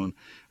Stone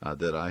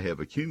that I have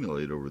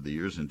accumulated over the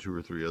years in 2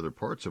 or 3 other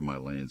parts of my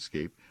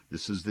landscape.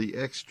 This is the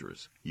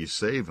extras. You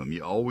save them.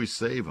 You always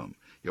save them.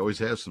 You always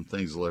have some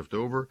things left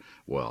over.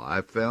 Well,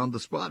 I found the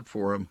spot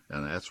for them,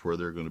 and that's where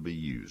they're going to be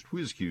used.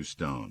 Whiz-Q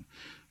Stone.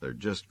 They're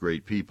just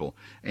great people.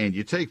 And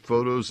you take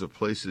photos of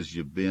places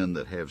you've been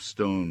that have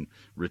stone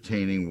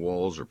retaining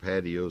walls or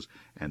patios,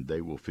 and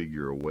they will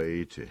figure a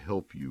way to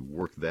help you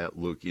work that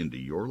look into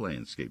your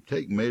landscape.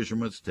 Take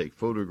measurements, take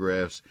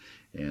photographs,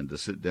 and to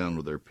sit down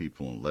with their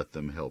people and let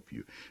them help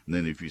you. And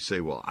then if you say,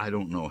 well, I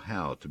don't know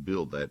how to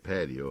build that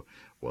patio,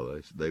 well,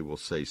 they will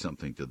say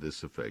something to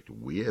this effect.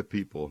 We have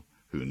people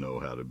who know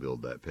how to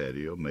build that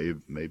patio, may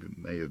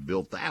have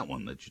built that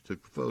one that you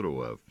took the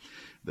photo of.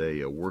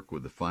 They work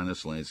with the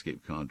finest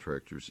landscape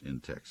contractors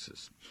in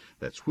Texas.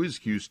 That's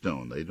Whiz-Q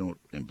Stone. They don't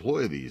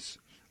employ these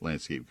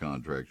landscape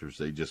contractors.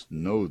 They just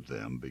know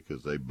them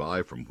because they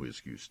buy from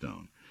Whiz-Q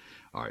Stone.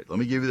 All right, let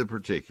me give you the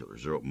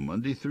particulars. They're open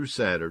Monday through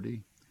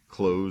Saturday,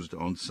 closed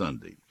on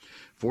Sunday.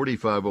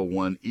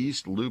 4501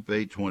 East, Loop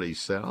 820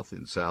 South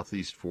in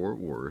Southeast Fort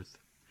Worth.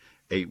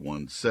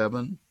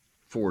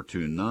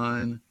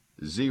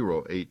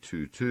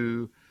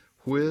 817-429-0822,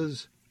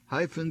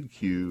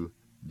 whiz-q.com.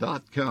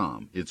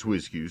 It's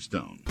Whiz-Q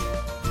Stone.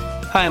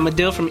 Hi, I'm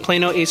Adil from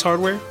Plano Ace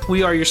Hardware.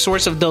 We are your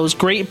source of those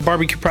great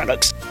barbecue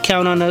products.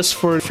 Count on us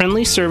for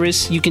friendly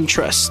service you can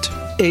trust.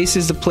 Ace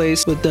is the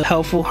place with the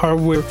helpful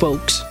hardware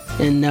folks.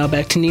 And now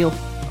back to Neil.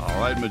 All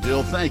right,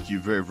 Medill, thank you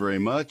very, very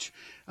much.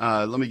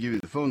 Let me give you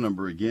the phone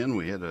number again.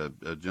 We had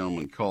a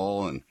gentleman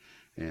call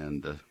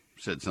and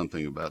said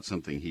something about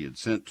something he had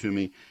sent to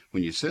me.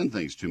 When you send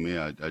things to me,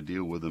 I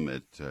deal with them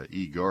at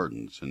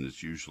eGardens, and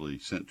it's usually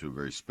sent to a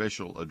very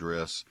special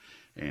address,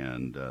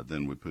 and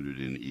then we put it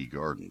in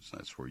eGardens.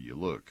 That's where you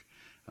look.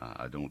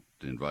 I don't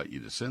invite you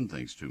to send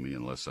things to me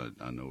unless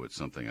I know it's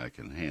something I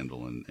can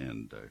handle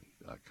and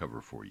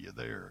cover for you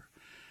there.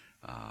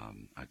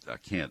 I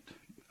can't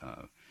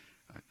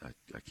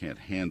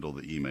handle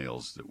the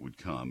emails that would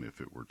come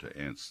if it were to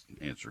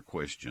answer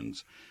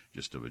questions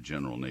just of a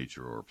general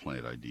nature or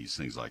plant IDs,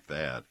 things like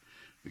that,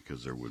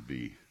 because there would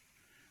be,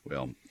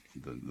 well,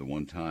 the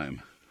one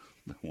time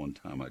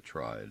I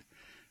tried,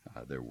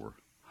 there were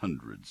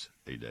hundreds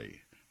a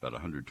day, about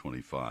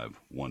 125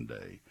 one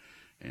day,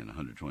 and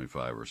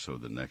 125 or so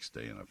the next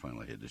day, and I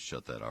finally had to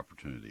shut that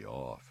opportunity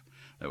off.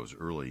 That was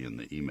early in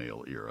the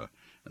email era,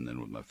 and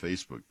then with my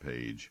Facebook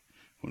page,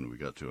 when we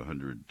got to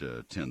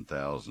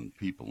 110,000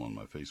 people on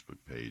my Facebook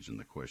page and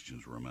the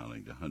questions were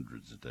amounting to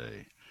hundreds a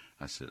day,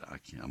 I said,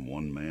 I'm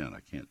one man,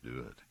 I can't do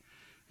it.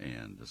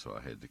 And so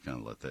I had to kind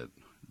of let that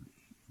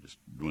just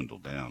dwindle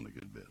down a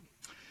good bit.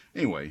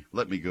 Anyway,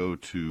 let's go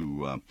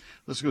to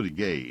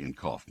Gay in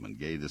Kaufman.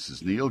 Gay, this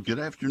is Neil. Good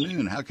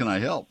afternoon. How can I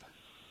help?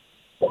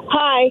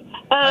 Hi.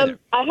 I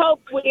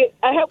hope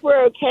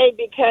we're okay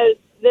because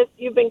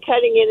you've been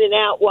cutting in and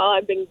out while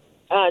I've been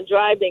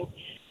driving.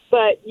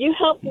 But you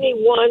helped me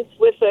once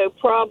with a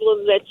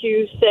problem that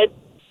you said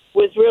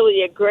was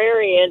really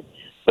agrarian,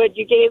 but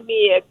you gave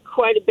me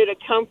quite a bit of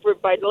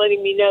comfort by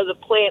letting me know the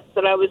plants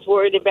that I was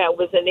worried about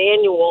was an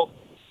annual.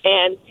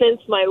 And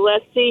since my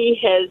lessee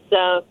has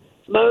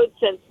mowed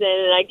since then,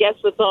 and I guess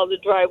with all the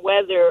dry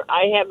weather,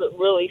 I haven't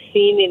really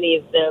seen any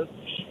of them.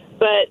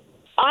 But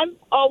I've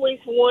always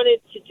wanted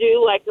to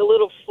do like a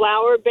little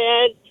flower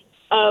bed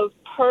of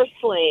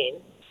purslane,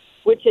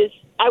 which is,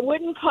 I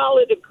wouldn't call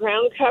it a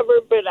ground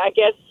cover, but I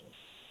guess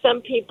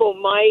some people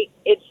might.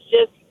 It's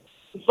just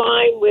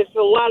vine with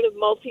a lot of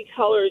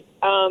multicolored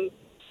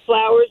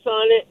flowers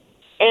on it,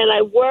 and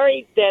I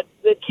worried that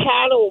the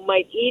cattle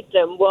might eat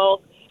them.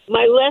 Well,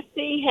 my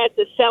lessee had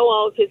to sell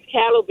all of his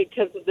cattle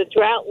because of the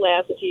drought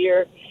last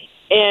year,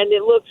 and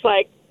it looks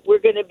like we're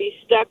going to be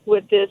stuck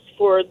with this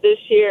for this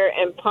year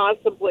and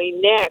possibly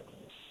next.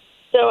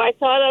 So I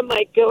thought I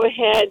might go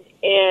ahead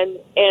and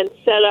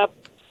set up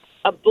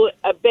a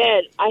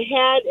bed. I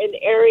had an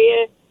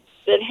area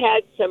that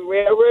had some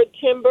railroad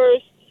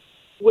timbers,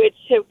 which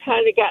have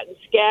kind of gotten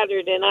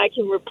scattered, and I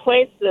can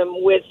replace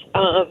them with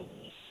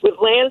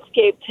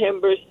landscape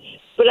timbers.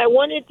 But I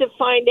wanted to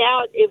find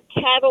out if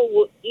cattle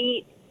will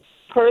eat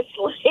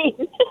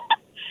purslane,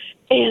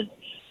 and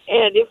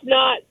if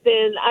not,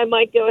 then I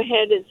might go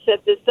ahead and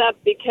set this up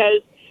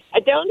because I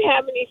don't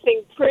have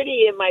anything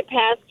pretty in my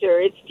pasture.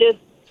 It's just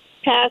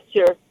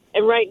pasture,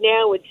 and right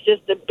now it's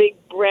just a big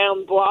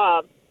brown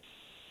blob.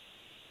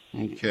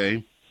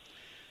 Okay.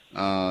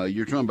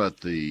 You're talking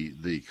about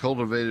the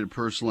cultivated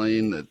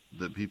purslane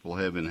that people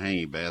have in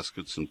hanging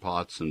baskets and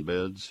pots and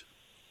beds?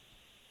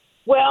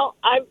 Well,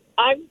 I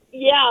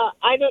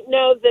don't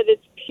know that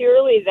it's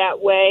purely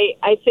that way.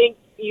 I think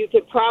you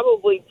could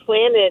probably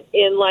plant it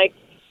in like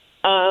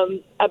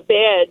a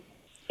bed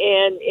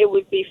and it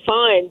would be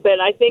fine,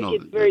 but I think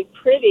it's very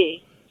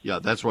pretty. Yeah,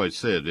 that's why I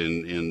said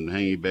in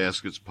hanging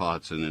baskets,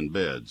 pots, and in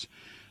beds.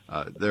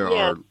 There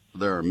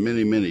are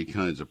many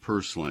kinds of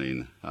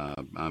purslane.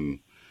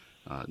 I'm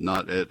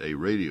not at a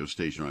radio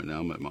station right now.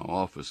 I'm at my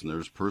office, and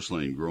there's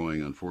purslane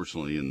growing,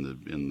 unfortunately, in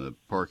the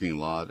parking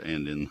lot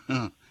and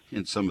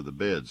in some of the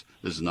beds.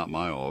 This is not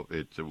my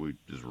office. We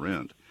just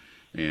rent,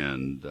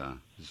 and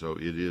so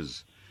it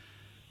is.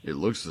 It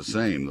looks the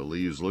same. The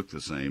leaves look the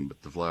same,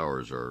 but the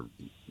flowers are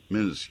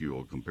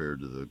minuscule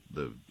compared to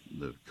the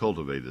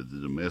cultivated,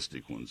 the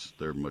domestic ones.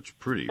 They're much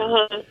prettier.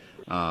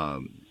 I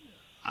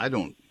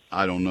don't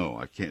know.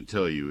 I can't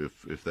tell you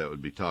if that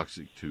would be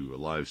toxic to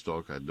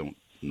livestock. I don't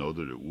know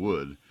that it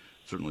would. It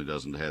certainly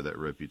doesn't have that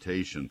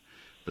reputation,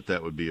 but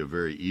that would be a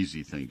very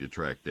easy thing to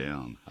track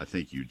down. I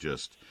think you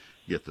just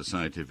get the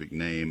scientific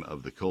name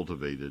of the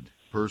cultivated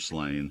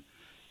purslane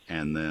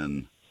and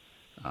then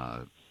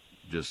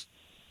just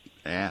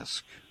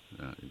ask.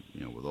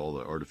 With all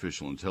the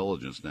artificial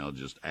intelligence now,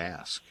 just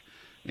ask,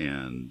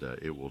 and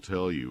it will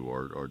tell you,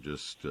 or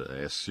just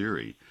ask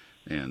Siri,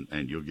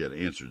 and you'll get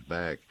answers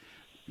back.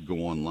 Go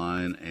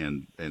online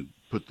and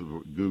put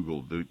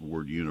Google the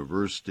word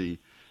university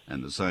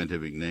and the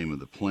scientific name of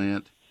the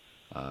plant,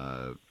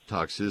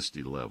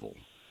 toxicity level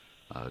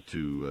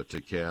to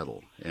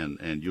cattle,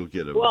 and you'll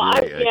get a very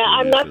accurate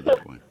answer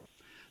that way.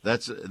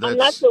 I'm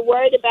not so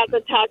worried about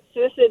the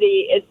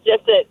toxicity. It's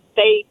just that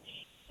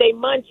they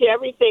munch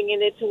everything,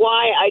 and it's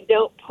why I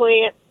don't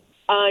plant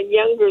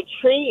younger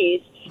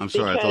trees. I'm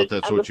sorry, I thought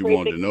that's what you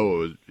wanted to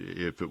know,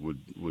 if it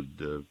would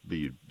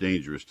be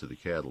dangerous to the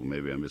cattle.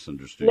 Maybe I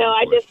misunderstood. No,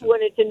 I just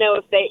wanted to know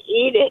if they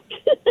eat it.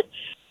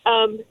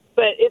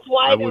 But it's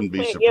why I wouldn't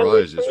be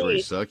surprised. It's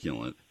very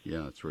succulent.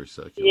 Yeah, it's very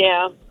succulent.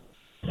 Yeah.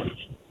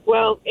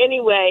 Well,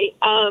 anyway,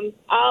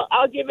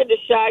 I'll give it a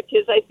shot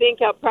because I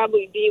think I'll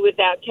probably be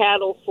without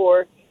cattle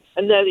for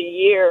another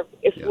year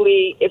if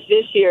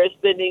this year has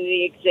been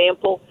any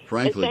example.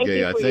 Frankly,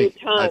 Gay, I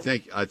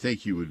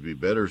think you would be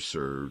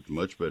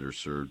much better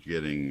served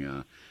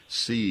getting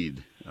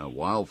seed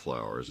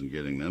wildflowers and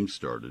getting them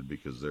started,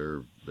 because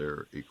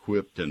they're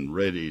equipped and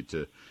ready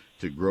to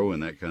grow in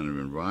that kind of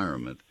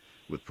environment,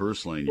 With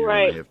purslane, you're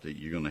Right.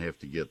 going to have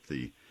to get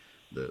the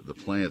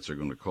plants are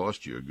going to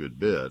cost you a good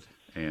bit,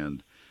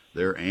 and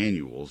their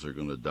annuals are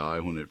going to die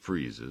when it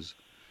freezes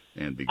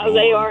and be gone. Oh,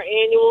 they are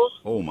annuals?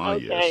 Oh, my,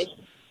 okay. yes.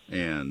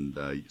 And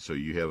so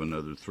you have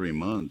another 3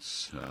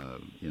 months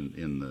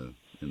in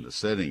the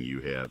setting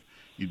you have.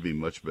 You'd be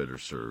much better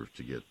served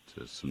to get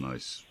some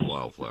nice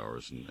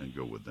wildflowers and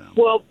go with them.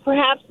 Well,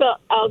 perhaps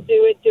I'll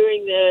do it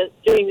during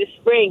the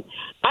spring.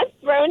 I've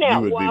thrown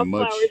out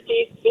wildflower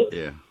seeds.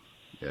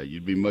 Yeah,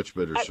 you'd be much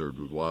better served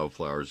with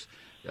wildflowers.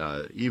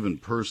 Even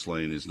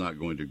purslane is not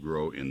going to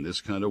grow in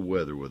this kind of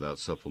weather without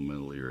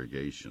supplemental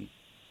irrigation.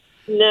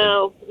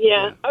 No,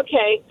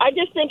 okay. I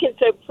just think it's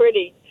so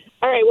pretty.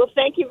 All right, well,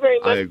 thank you very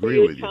much I agree for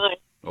your with time. you.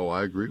 Oh,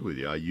 I agree with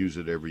you. I use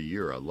it every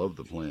year. I love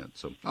the plant.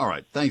 So, all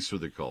right, thanks for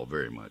the call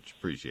very much.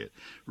 Appreciate it.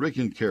 Rick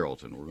in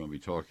Carrollton, we're going to be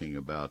talking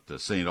about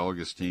St.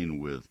 Augustine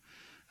with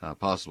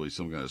possibly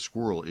some kind of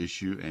squirrel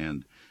issue,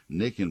 and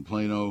Nick in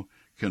Plano,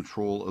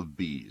 control of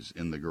bees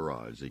in the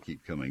garage. They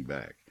keep coming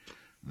back.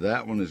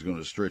 That one is going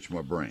to stretch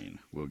my brain.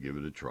 We'll give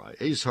it a try.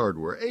 Ace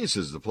Hardware. Ace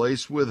is the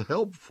place with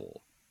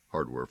helpful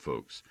hardware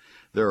folks.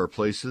 There are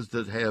places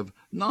that have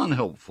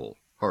non-helpful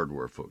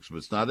hardware folks, but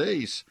it's not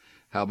Ace.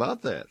 How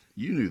about that?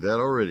 You knew that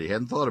already.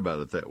 Hadn't thought about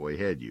it that way,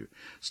 had you?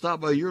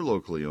 Stop by your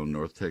locally owned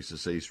North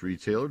Texas Ace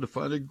retailer to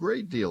find a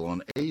great deal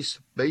on Ace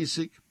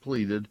Basic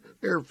Pleated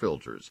Air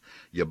Filters.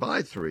 You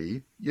buy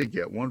 3, you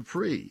get 1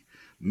 free.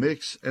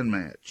 Mix and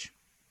match.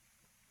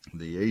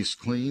 The Ace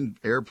Clean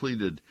Air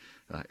Pleated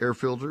air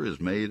filter is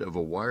made of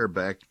a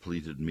wire-backed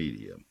pleated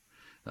medium.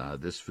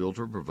 This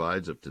filter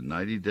provides up to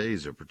 90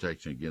 days of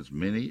protection against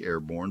many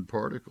airborne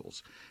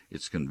particles.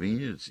 It's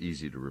convenient, it's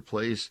easy to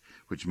replace,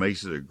 which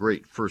makes it a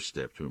great first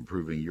step to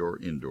improving your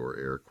indoor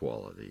air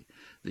quality.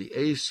 The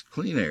Ace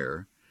Clean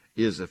Air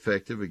is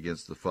effective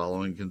against the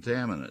following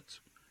contaminants.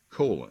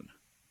 Colon,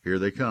 here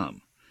they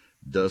come.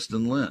 Dust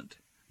and lint,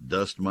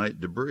 dust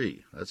mite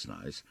debris, that's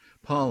nice.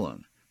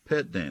 Pollen,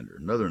 pet dander,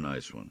 another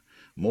nice one.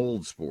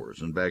 Mold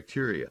spores and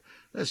bacteria,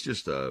 that's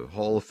just a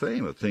hall of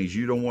fame of things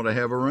you don't want to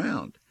have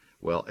around.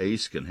 Well,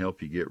 Ace can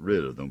help you get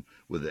rid of them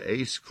with the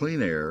Ace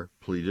Clean Air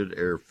Pleated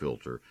Air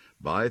Filter.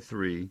 Buy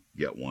 3,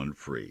 get 1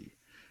 free.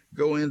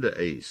 Go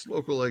into Ace,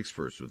 local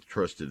experts with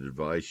trusted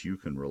advice you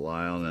can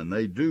rely on, and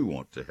they do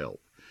want to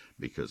help,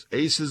 because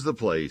Ace is the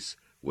place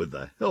with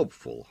the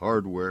helpful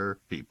hardware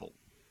people.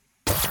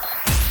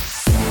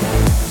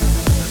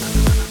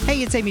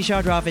 Hey, it's Amy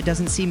Shawdroff. It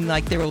doesn't seem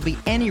like there will be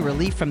any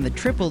relief from the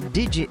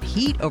triple-digit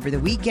heat over the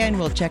weekend.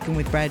 We'll check in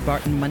with Brad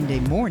Barton Monday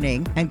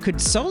morning. And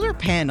could solar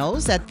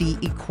panels at the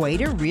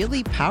equator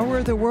really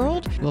power the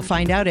world? We'll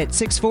find out at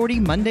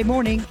 6:40 Monday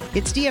morning.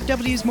 It's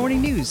DFW's Morning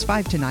News,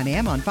 5 to 9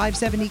 a.m. on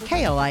 570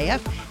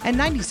 KLIF and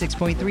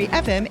 96.3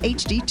 FM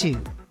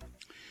HD2.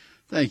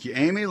 Thank you,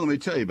 Amy. Let me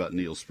tell you about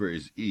Neil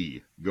Sperry's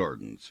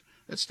E-Gardens.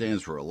 That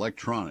stands for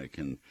electronic,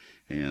 and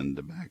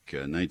back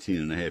 19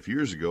 and a half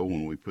years ago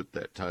when we put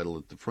that title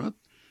at the front,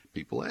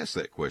 people asked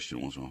that question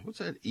once in a while. What's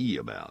that E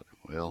about?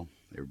 Well,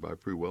 everybody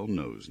pretty well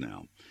knows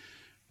now.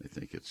 They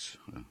think it's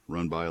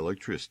run by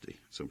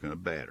electricity, some kind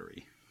of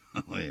battery.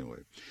 Anyway,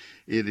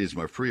 it is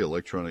my free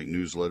electronic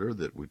newsletter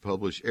that we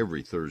publish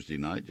every Thursday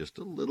night, just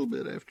a little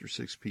bit after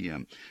 6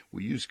 p.m.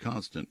 We use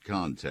Constant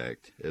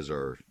Contact as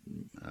our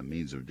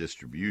means of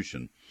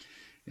distribution,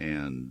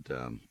 and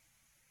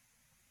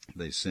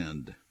they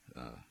send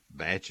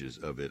batches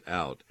of it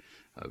out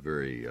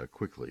very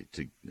quickly,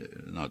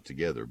 not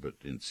together, but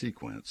in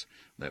sequence.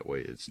 That way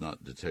it's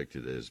not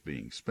detected as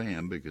being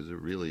spam, because it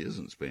really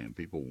isn't spam.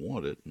 People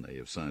want it, and they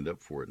have signed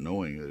up for it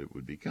knowing that it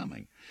would be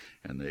coming,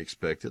 and they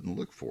expect it and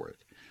look for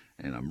it.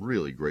 And I'm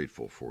really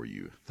grateful for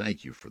you.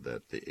 Thank you for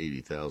that, the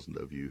 80,000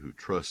 of you who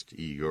trust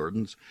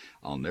eGardens.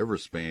 I'll never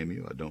spam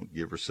you. I don't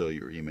give or sell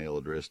your email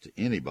address to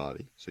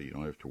anybody, so you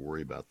don't have to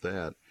worry about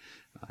that.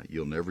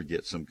 You'll never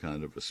get some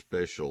kind of a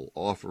special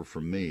offer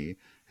from me.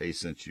 Hey,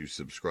 since you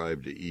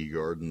subscribe to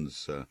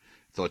eGardens,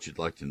 thought you'd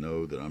like to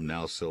know that I'm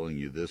now selling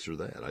you this or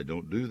that. I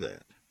don't do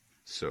that.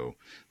 So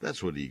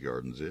that's what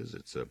eGardens is.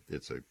 It's a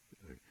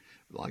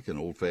like an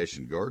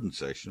old-fashioned garden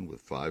section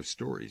with 5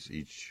 stories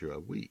each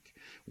week.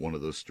 One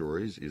of those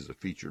stories is a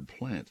featured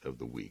plant of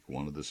the week.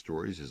 One of the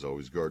stories is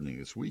Always Gardening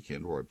This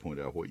Weekend, where I point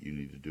out what you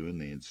need to do in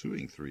the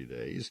ensuing 3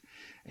 days.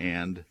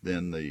 And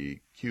then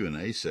the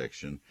Q&A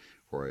section,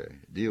 where I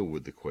deal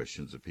with the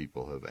questions that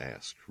people have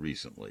asked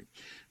recently.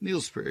 Neil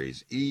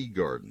Sperry's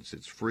eGardens.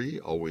 It's free,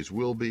 always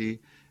will be,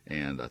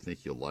 and I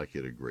think you'll like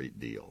it a great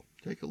deal.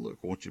 Take a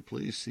look, won't you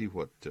please? See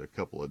what a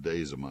couple of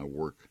days of my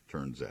work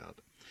turns out.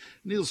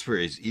 Neil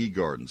Sperry's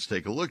eGardens.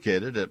 Take a look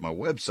at it at my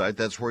website.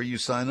 That's where you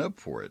sign up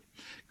for it.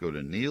 Go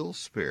to Neil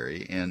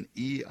Sperry,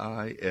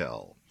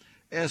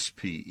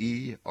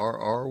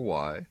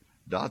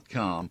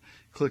 NEILSPERRY.com.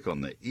 Click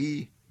on the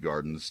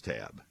eGardens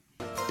tab.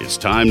 It's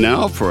time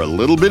now for a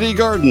little bitty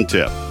garden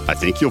tip. I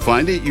think you'll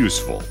find it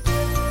useful.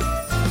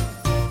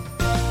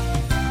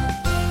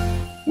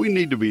 We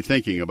need to be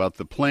thinking about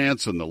the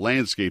plants and the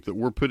landscape that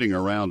we're putting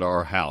around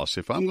our house.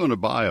 If I'm going to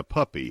buy a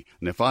puppy,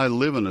 and if I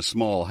live in a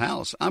small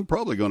house, I'm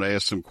probably going to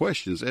ask some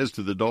questions as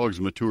to the dog's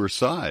mature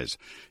size.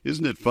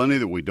 Isn't it funny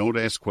that we don't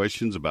ask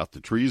questions about the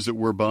trees that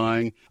we're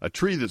buying? A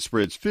tree that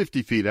spreads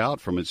 50 feet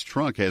out from its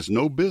trunk has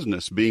no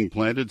business being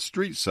planted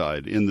street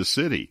side in the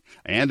city,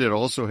 and it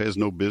also has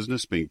no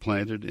business being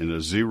planted in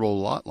a zero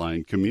lot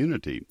line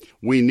community.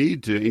 We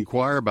need to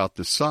inquire about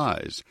the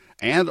size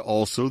and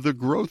also the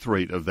growth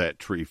rate of that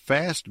tree.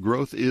 Fast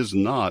growth is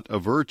not a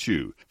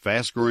virtue.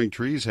 Fast-growing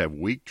trees have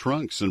weak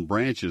trunks and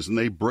branches, and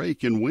they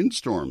break in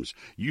windstorms.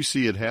 You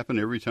see it happen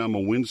every time a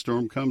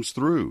windstorm comes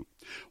through.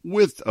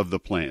 Width of the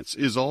plants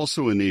is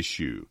also an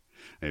issue.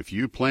 If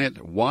you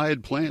plant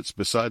wide plants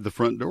beside the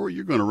front door,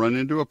 you're going to run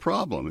into a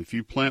problem. If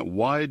you plant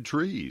wide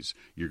trees,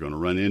 you're going to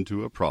run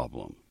into a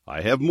problem.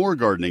 I have more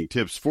gardening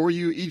tips for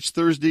you each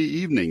Thursday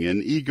evening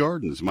in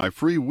eGardens, my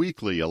free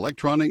weekly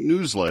electronic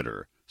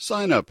newsletter.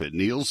 Sign up at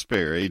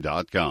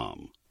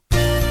neilsperry.com.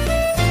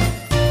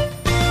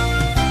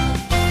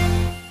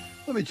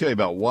 Let me tell you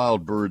about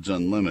Wild Birds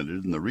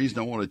Unlimited, and the reason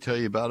I want to tell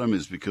you about them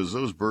is because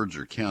those birds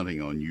are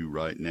counting on you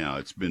right now.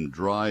 It's been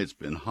dry, it's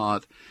been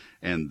hot,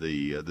 and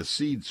the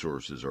seed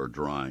sources are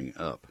drying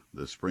up.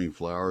 The spring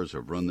flowers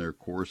have run their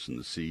course, and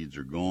the seeds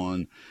are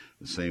gone.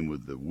 The same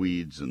with the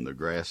weeds and the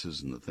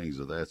grasses and the things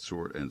of that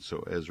sort. And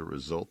so as a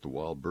result, the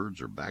wild birds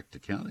are back to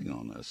counting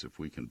on us. If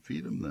we can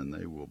feed them, then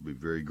they will be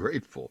very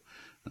grateful,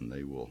 and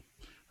they will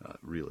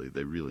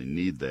really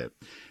need that.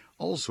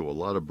 Also, a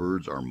lot of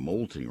birds are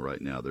molting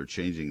right now. They're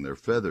changing their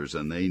feathers,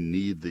 and they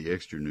need the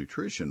extra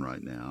nutrition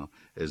right now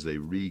as they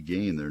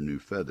regain their new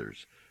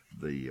feathers.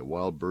 The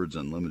Wild Birds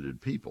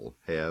Unlimited people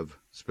have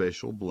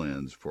special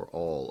blends for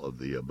all of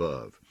the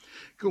above.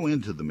 Go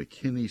into the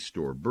McKinney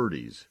store,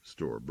 Birdie's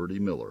store, Birdie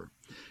Miller,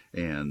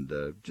 and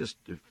just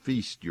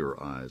feast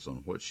your eyes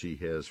on what she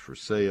has for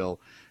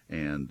sale,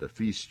 and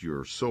feast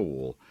your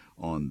soul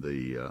on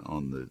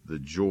the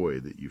joy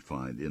that you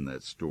find in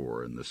that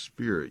store and the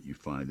spirit you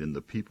find in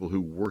the people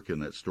who work in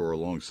that store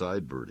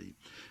alongside Birdie.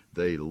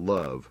 They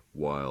love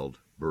wild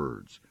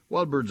birds.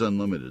 Wild Birds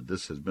Unlimited,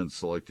 this has been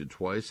selected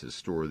twice as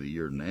Store of the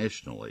Year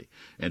nationally,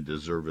 and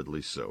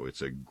deservedly so.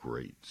 It's a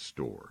great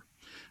store.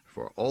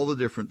 For all the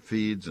different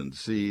feeds and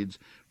seeds,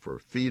 for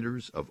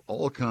feeders of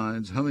all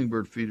kinds,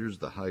 hummingbird feeders,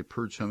 the high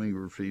perch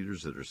hummingbird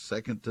feeders that are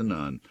second to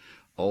none,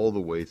 all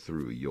the way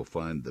through, you'll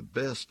find the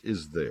best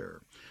is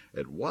there.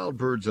 At Wild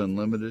Birds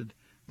Unlimited,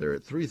 they're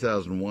at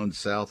 3001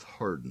 South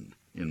Hardin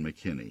in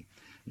McKinney.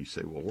 You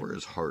say, well, where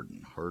is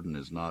Hardin? Hardin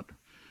is not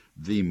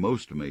the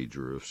most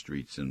major of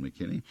streets in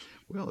McKinney.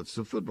 Well, it's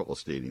the football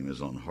stadium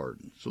is on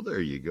Hardin. So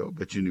there you go.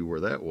 Bet you knew where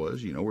that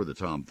was. You know where the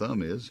Tom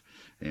Thumb is.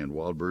 And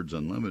Wild Birds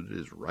Unlimited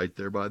is right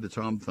there by the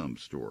Tom Thumb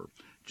store,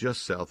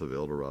 just south of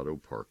El Dorado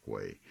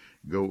Parkway.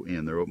 Go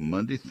in. They're open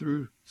Monday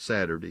through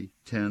Saturday,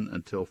 10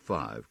 until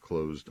 5,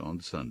 closed on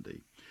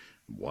Sunday.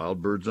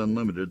 Wild Birds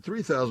Unlimited,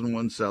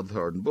 3001 South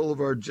Hardin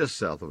Boulevard, just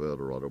south of El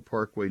Dorado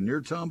Parkway,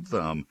 near Tom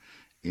Thumb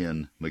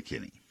in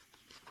McKinney.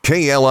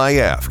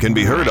 KLIF can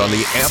be heard on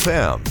the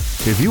FM.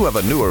 If you have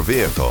a newer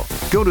vehicle,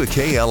 go to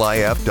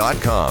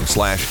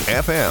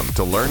KLIF.com/FM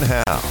to learn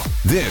how.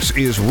 This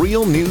is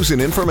Real News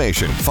and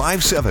Information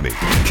 570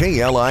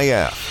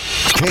 KLIF.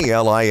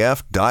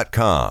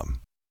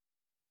 KLIF.com.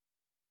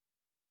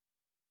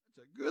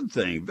 Good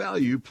thing.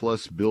 Value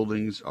Plus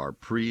buildings are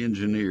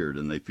pre-engineered,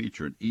 and they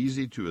feature an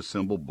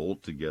easy-to-assemble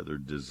bolt-together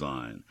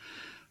design.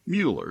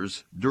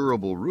 Mueller's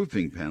durable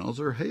roofing panels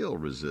are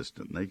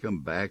hail-resistant. They come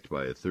backed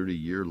by a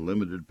 30-year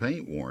limited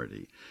paint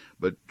warranty.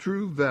 But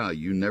true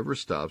value never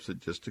stops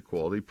at just a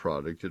quality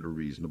product at a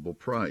reasonable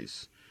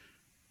price.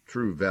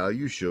 True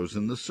value shows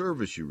in the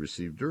service you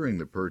receive during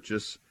the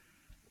purchase,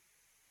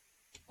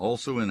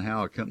 also in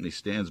how a company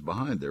stands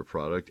behind their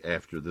product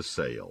after the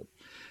sale.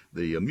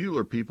 The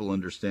Mueller people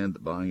understand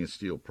that buying a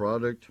steel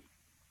product,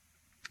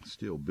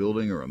 steel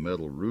building, or a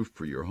metal roof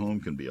for your home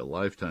can be a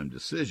lifetime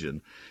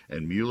decision,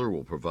 and Mueller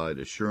will provide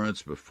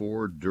assurance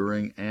before,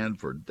 during, and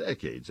for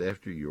decades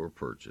after your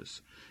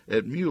purchase.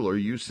 At Mueller,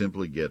 you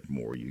simply get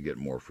more. You get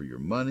more for your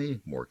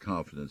money, more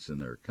confidence in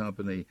their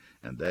company,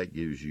 and that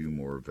gives you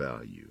more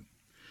value.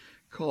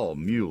 Call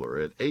Mueller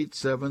at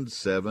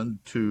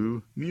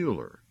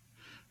 877-2-MUELLER.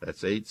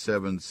 That's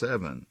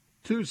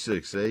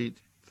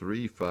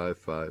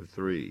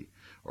 877-268-3553.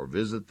 Or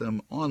visit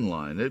them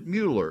online at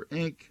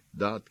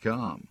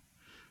MuellerInc.com.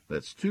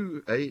 That's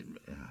 28.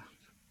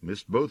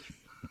 Missed both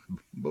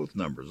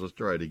numbers. Let's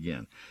try it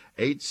again.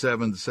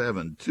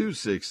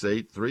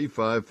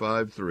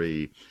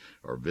 877-268-3553.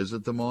 Or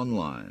visit them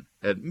online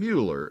at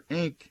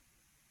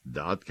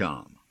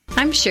MuellerInc.com.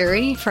 I'm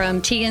Sherry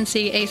from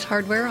TNC Ace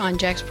Hardware on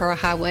Jacksboro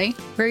Highway.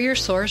 We're your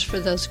source for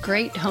those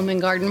great home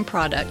and garden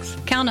products.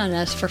 Count on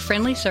us for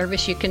friendly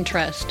service you can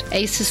trust.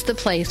 Ace is the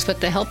place with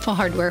the helpful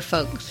hardware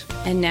folks.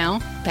 And now,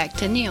 back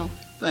to Neil.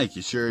 Thank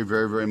you, Sherry,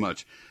 very, very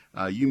much.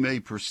 You may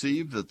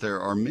perceive that there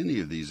are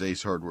many of these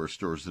Ace Hardware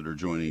stores that are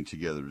joining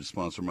together to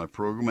sponsor my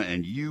program,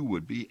 and you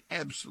would be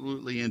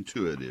absolutely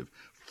intuitive.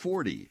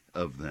 40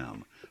 of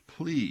them.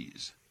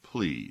 Please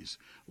please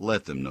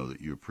let them know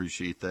that you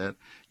appreciate that.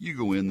 You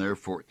go in there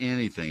for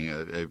anything,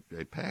 a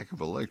pack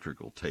of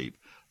electrical tape,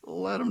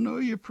 let them know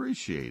you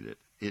appreciate it.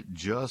 It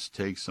just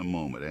takes a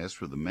moment. Ask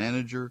for the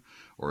manager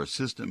or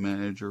assistant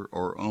manager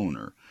or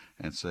owner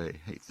and say,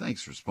 hey,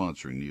 thanks for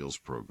sponsoring Neil's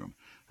program.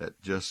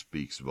 That just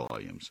speaks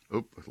volumes.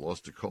 Oh, I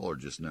lost a caller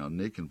just now.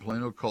 Nick in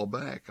Plano, call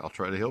back. I'll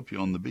try to help you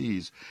on the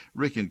bees.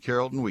 Rick in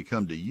Carrollton, we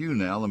come to you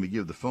now. Let me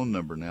give the phone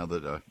number now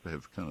that I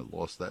have kind of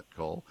lost that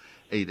call.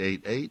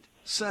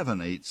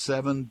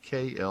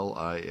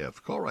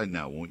 888-787-KLIF. Call right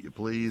now, won't you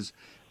please?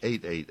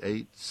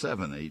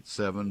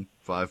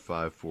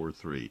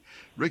 888-787-5543.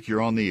 Rick,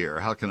 you're on the air.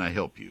 How can I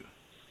help you?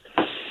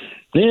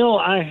 Neil,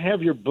 I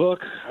have your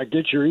book. I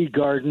get your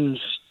eGardens.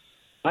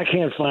 I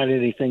can't find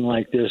anything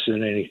like this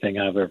in anything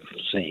I've ever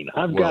seen.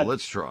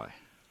 Let's try.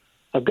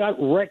 I've got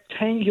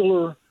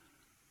rectangular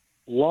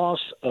loss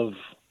of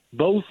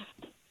both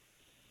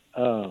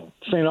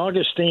St.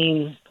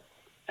 Augustine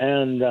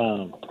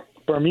and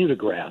Bermuda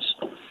grass.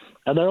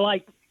 And they're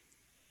like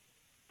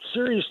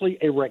seriously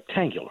a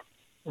rectangle,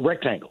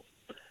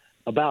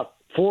 about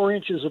 4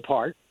 inches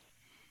apart.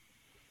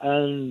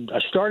 And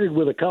I started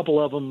with a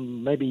couple of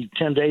them maybe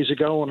 10 days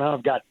ago, and now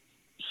I've got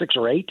 6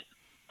 or 8.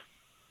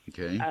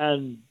 Okay.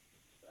 And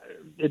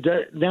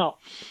now,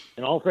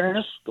 in all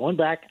fairness, going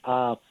back,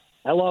 I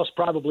lost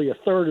probably a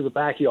third of the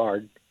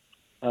backyard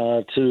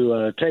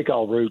to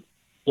take-all root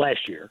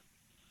last year.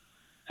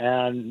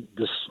 And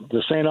the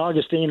St.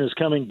 Augustine is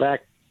coming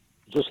back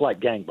just like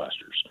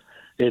gangbusters.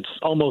 It's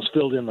almost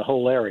filled in the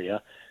whole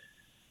area.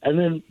 And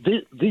then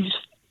these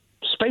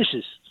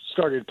spaces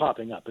started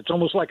popping up. It's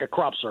almost like a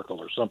crop circle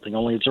or something,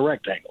 only it's a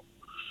rectangle.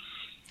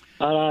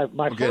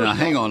 Okay, now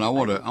hang on. I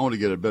want to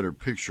get a better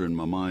picture in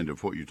my mind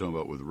of what you're talking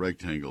about with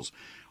rectangles.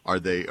 Are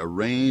they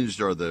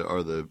arranged? Are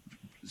the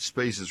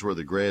spaces where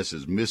the grass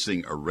is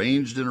missing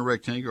arranged in a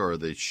rectangle, or are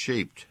they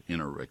shaped in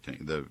a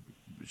rectangle? The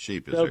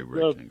shape is a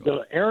rectangle.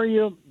 The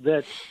area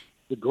that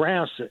the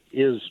grass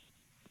is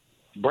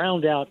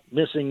browned out,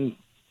 missing,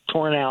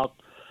 torn out,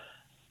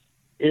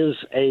 is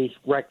a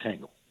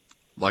rectangle.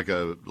 Like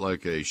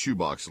a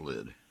shoebox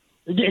lid.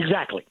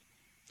 Exactly.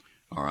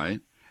 All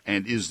right.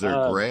 And is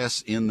there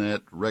grass in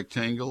that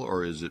rectangle,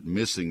 or is it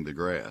missing the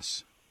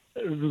grass?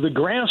 The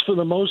grass, for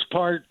the most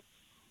part,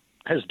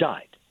 has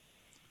died.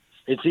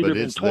 It's either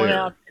been torn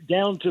out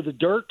down to the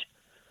dirt,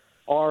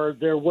 or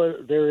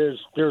there's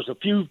a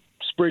few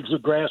sprigs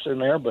of grass in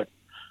there, but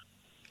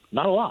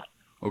not a lot.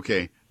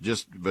 Okay,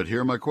 but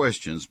here are my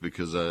questions,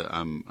 because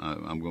I'm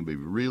going to be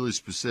really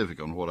specific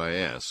on what I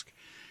ask.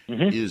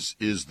 Mm-hmm.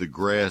 Is the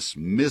grass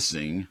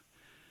missing?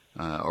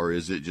 Or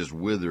is it just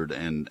withered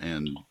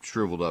and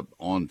shriveled up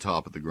on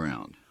top of the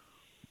ground?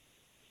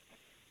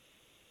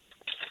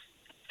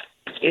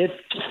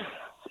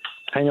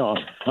 Hang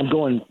on. I'm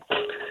going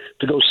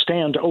to go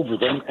stand over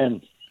them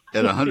and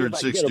at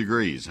 106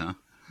 degrees, huh?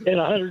 At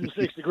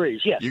 106 degrees,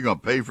 yes. You're going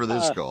to pay for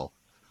this call.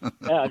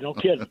 Yeah, no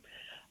kidding.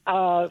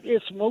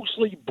 It's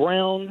mostly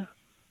brown,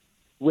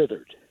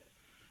 withered.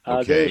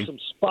 Okay. There's some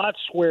spots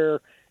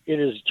where it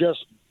is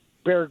just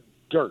bare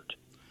dirt.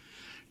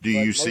 Do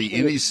you see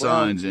any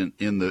signs in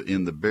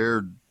the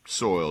bare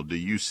soil? Do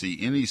you see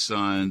any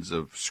signs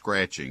of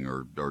scratching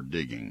or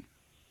digging?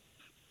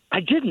 I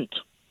didn't.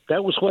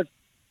 That was what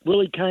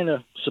really kind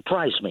of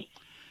surprised me.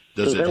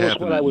 Does it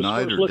happen at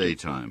night or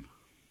daytime?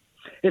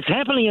 It's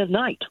happening at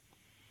night.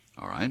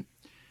 All right.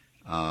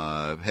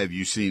 Have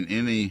you seen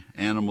any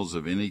animals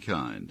of any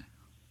kind?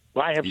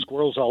 Well, I have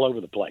squirrels all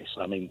over the place.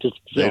 I mean,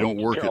 they don't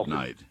work at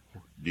night.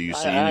 Do you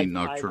see any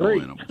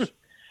nocturnal animals?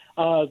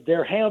 I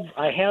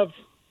have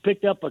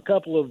picked up a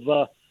couple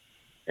of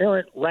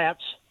errant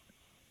rats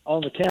on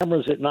the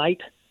cameras at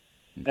night,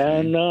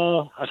 and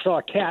I saw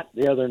a cat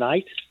the other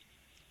night,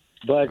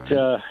 but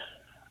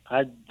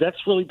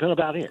that's really been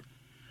about it.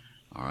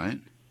 All right.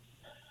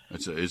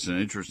 It's an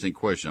interesting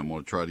question. I'm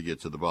going to try to get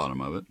to the bottom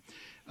of it.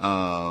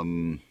 All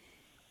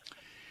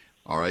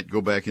right, go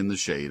back in the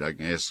shade. I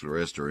can ask the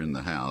rest are in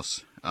the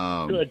house.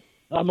 Good.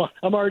 I'm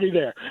already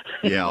there.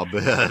 Yeah, I'll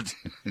bet.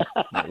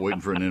 Not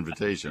waiting for an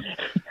invitation.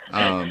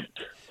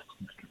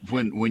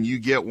 When you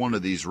get one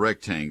of these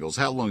rectangles,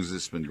 how long has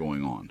this been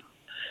going on?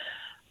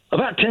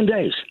 About 10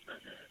 days.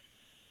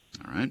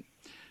 All right.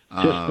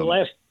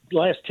 Just the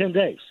last 10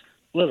 days,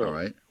 literally. All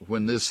right.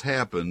 When this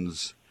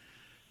happens,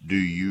 do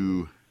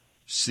you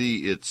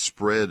see it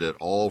spread at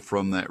all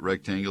from that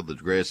rectangle? The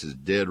grass is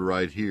dead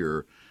right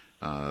here.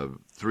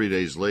 3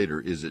 days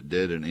later, is it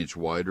dead an inch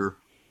wider?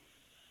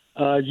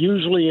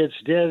 Usually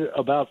it's dead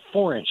about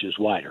 4 inches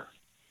wider.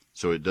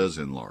 So it does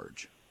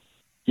enlarge.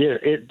 Yeah,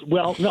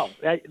 no.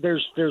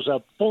 There's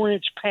a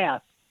 4-inch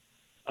path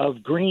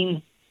of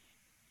green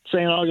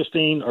St.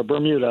 Augustine or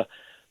Bermuda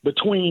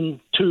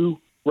between two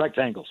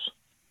rectangles.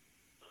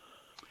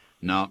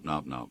 No,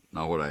 not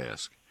what I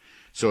ask.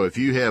 So if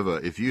you have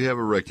a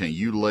rectangle,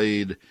 you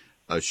laid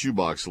a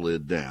shoebox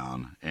lid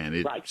down and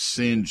it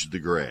singed the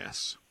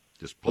grass.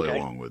 Just play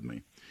along with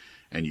me.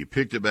 And you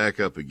picked it back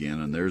up again,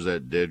 and there's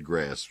that dead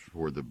grass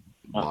where the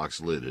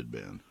box lid had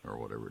been, or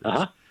whatever it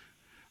is.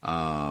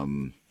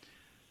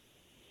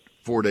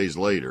 4 days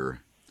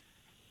later,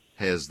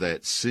 has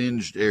that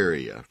singed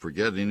area,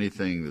 forget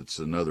anything that's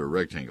another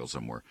rectangle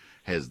somewhere,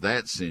 has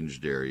that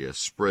singed area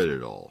spread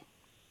at all?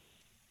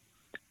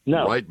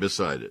 No. Right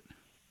beside it?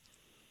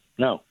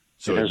 No.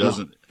 So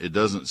it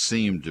doesn't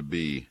seem to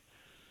be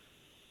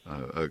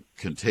a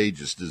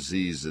contagious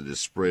disease that is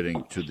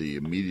spreading to the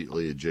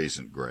immediately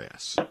adjacent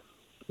grass.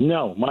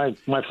 No, my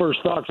first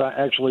thoughts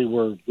actually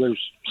were there's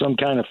some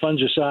kind of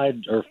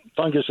fungicide or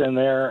fungus in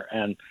there,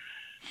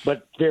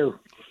 but they're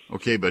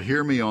okay. But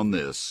hear me on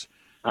this: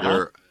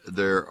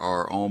 there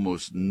are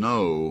almost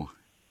no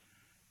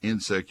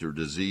insect or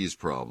disease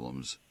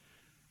problems,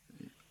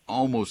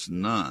 almost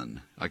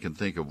none. I can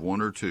think of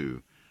one or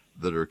two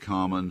that are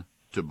common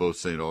to both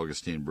St.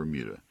 Augustine and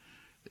Bermuda.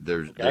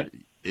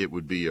 It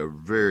would be a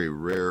very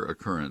rare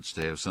occurrence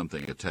to have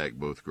something attack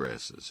both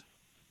grasses.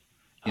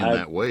 In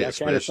that way,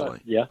 especially.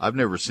 I've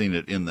never seen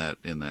it in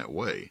that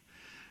way.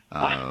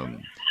 I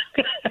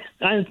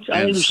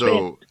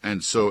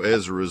understand. So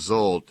as a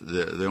result,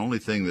 the only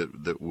thing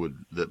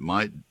that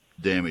might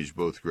damage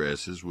both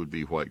grasses would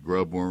be white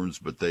grubworms,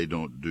 but they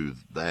don't do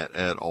that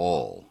at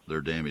all.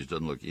 Their damage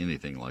doesn't look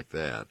anything like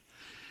that,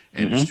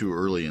 and it's too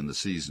early in the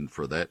season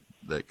for that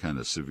kind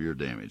of severe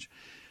damage.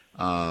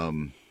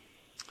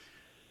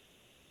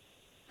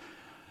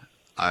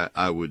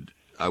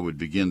 I would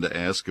begin to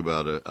ask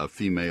about a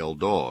female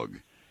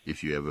dog,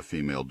 if you have a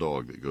female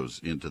dog that goes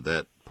into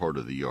that part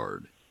of the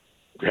yard.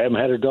 I haven't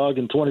had a dog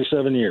in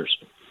 27 years.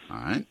 All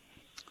right.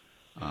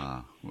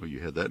 Well, you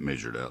had that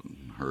measured out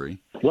in a hurry.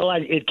 Well,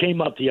 it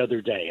came up the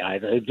other day.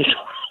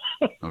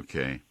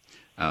 Okay.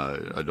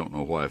 I don't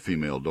know why a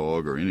female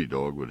dog or any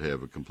dog would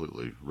have a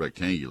completely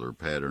rectangular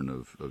pattern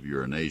of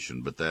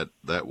urination, but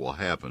that will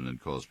happen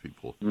and cause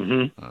people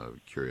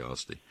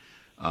curiosity.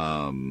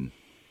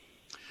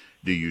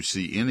 Do you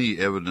see any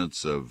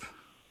evidence of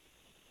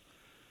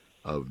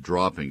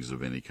droppings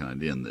of any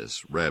kind in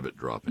this, rabbit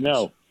droppings?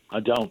 No, I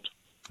don't.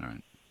 All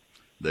right.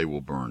 They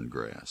will burn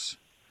grass.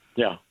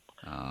 Yeah.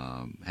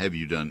 Have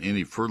you done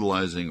any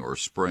fertilizing or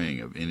spraying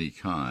of any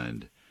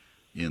kind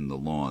in the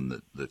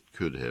lawn that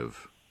could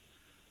have?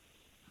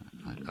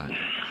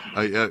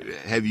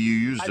 Have you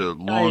used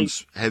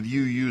Have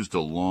you used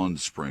a lawn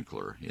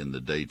sprinkler in the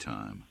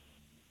daytime?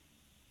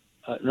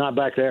 Not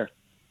back there.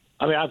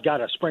 I mean, I've got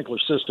a sprinkler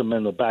system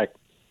in the back.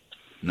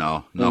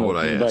 No, not what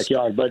I asked.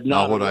 Backyard, but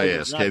not what I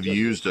asked. Have you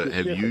used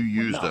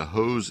a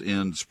hose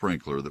end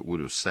sprinkler that would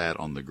have sat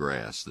on the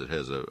grass that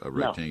has a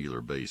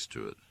rectangular base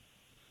to it?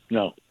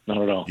 No, not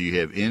at all. Do you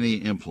have any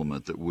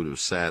implement that would have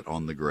sat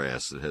on the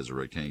grass that has a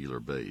rectangular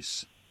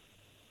base?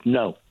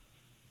 No.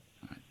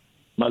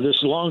 Now,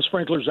 this long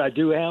sprinklers I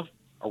do have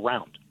are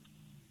round.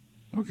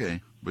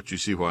 Okay, but you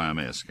see why I'm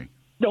asking.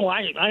 No,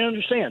 I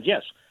understand.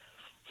 Yes.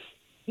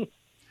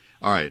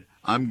 All right,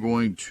 I'm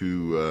going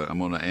to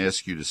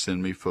ask you to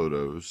send me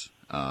photos.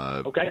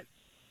 Okay.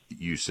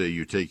 You say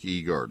you take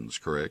eGardens,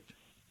 correct?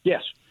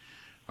 Yes.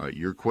 All right,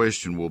 your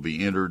question will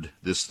be entered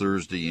this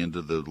Thursday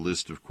into the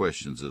list of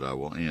questions that I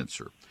will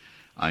answer.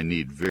 I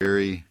need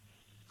very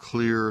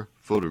clear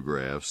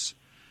photographs.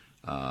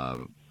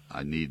 I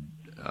need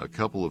a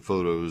couple of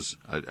photos.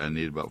 I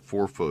need about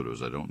 4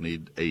 photos. I don't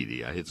need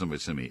 80. I had somebody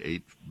send me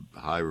 8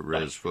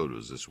 high-res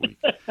photos this week.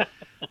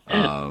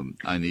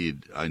 I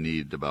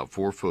need about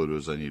 4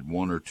 photos. I need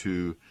 1 or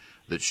 2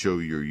 that show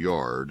your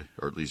yard,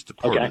 or at least a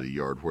part of the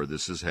yard where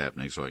this is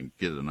happening, so I can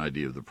get an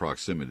idea of the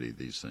proximity of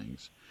these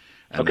things.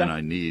 And then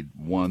I need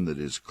 1 that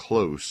is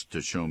close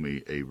to show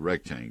me a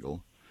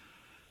rectangle.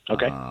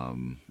 Okay.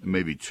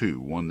 Maybe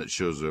 2. 1 that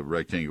shows a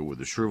rectangle with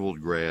the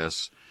shriveled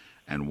grass,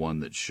 and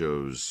 1 that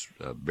shows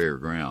bare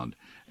ground.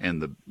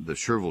 And the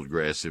shriveled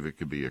grass, if it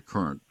could be a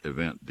current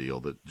event deal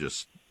that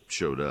just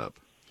showed up.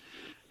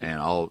 And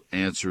I'll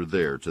answer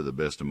there to the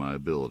best of my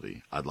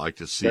ability. I'd like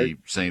to see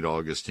St.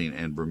 Augustine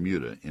and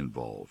Bermuda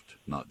involved,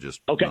 not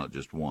just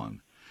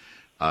one.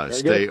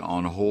 Stay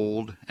on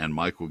hold, and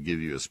Mike will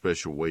give you a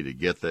special way to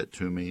get that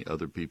to me.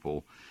 Other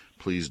people,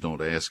 please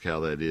don't ask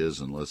how that is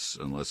unless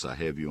I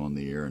have you on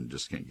the air and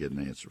just can't get an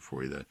answer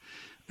for you.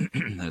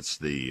 That's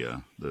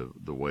the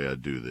way I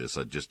do this.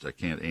 I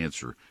can't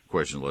answer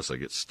questions unless I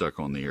get stuck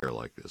on the air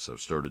like this. I've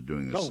started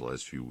doing this the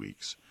last few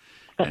weeks,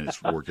 and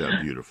it's worked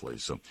out beautifully.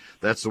 So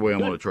that's the way I'm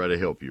going to try to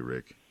help you,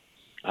 Rick.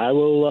 I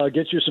will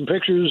get you some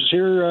pictures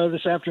here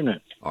this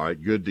afternoon. All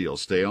right, good deal.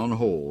 Stay on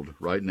hold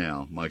right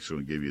now. Mike's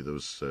going to give you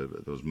those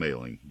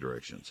mailing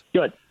directions.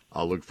 Good.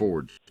 I'll look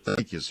forward.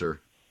 Thank you,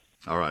 sir.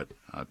 All right.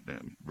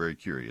 I'm very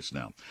curious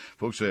now.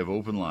 Folks, we have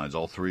open lines.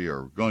 All 3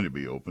 are going to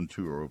be open.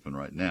 2 are open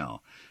right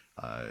now.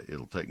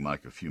 It'll take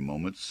Mike a few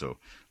moments, so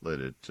let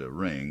it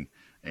ring,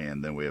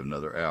 and then we have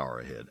another hour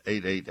ahead.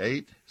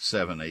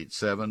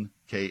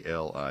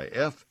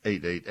 888-787-KLIF,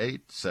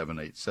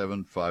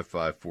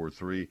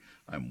 888-787-5543.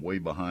 I'm way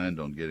behind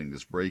on getting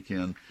this break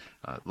in.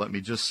 Let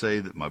me just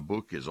say that my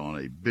book is on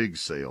a big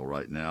sale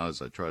right now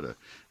as I try to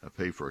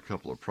pay for a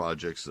couple of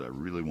projects that I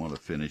really want to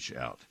finish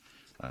out.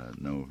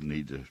 No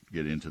need to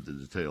get into the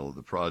detail of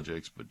the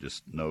projects, but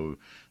just know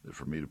that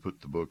for me to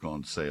put the book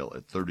on sale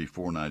at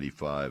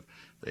 $34.95,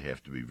 they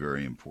have to be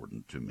very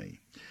important to me.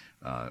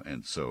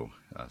 And so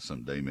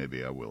someday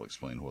maybe I will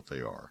explain what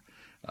they are.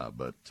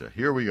 But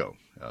here we go.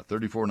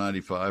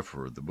 $34.95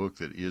 for the book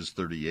that is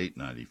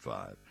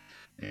 $38.95.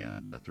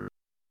 And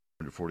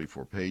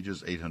 344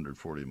 pages,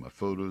 840 of my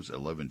photos,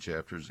 11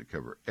 chapters that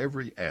cover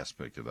every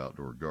aspect of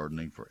outdoor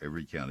gardening for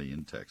every county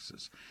in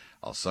Texas.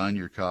 I'll sign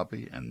your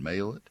copy and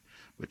mail it,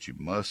 but you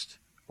must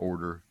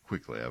order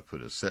quickly. I've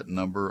put a set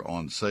number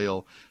on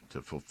sale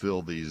to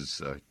fulfill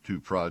these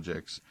two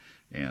projects.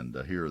 And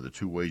here are the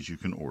two ways you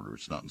can order.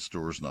 It's not in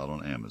stores, not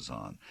on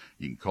Amazon.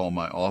 You can call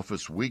my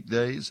office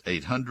weekdays,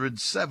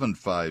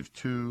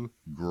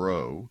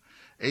 800-752-GROW,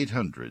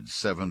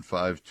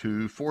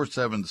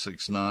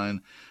 800-752-4769,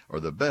 or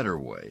the better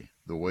way,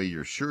 the way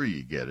you're sure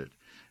you get it,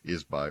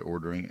 is by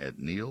ordering at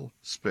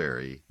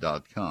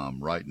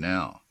neilsperry.com right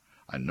now.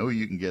 I know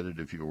you can get it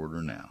if you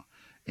order now.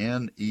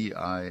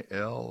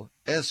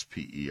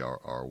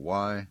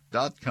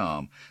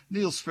 NeilSperry.com.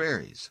 Neil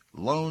Sperry's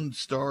Lone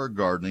Star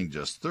Gardening,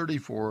 just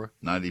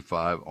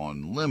 $34.95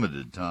 on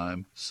limited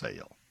time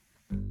sale.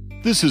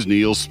 This is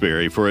Neil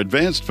Sperry for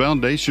Advanced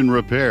Foundation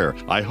Repair.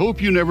 I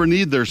hope you never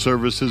need their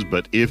services,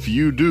 but if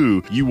you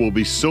do, you will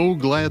be so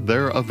glad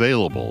they're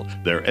available.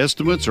 Their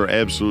estimates are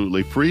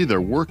absolutely free. Their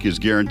work is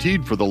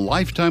guaranteed for the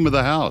lifetime of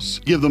the house.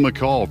 Give them a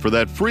call for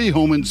that free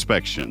home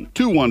inspection.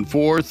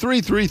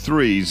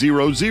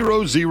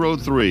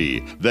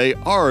 214-333-0003. They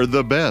are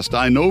the best.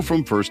 I know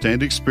from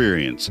firsthand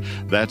experience.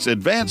 That's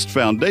Advanced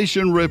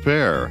Foundation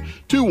Repair.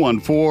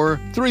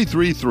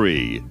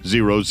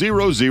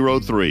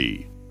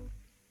 214-333-0003.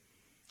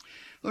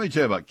 Let me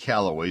tell you about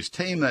Callaway's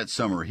Tame That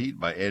Summer Heat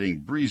by adding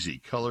breezy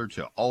color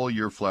to all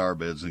your flower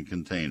beds and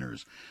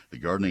containers. The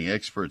gardening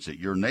experts at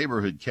your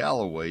neighborhood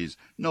Callaway's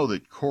know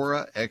that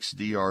Cora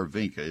XDR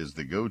Vinca is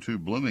the go-to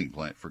blooming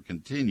plant for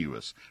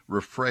continuous,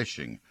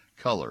 refreshing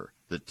color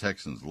that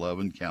Texans love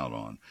and count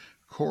on.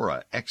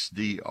 Cora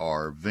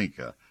XDR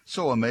Vinca.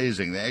 So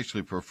amazing, they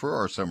actually prefer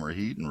our summer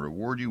heat and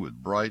reward you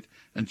with bright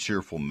and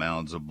cheerful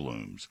mounds of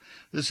blooms.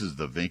 This is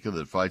the Vinca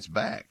that fights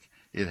back.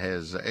 It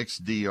has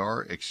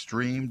XDR,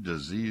 extreme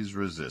disease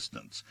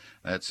resistance.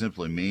 That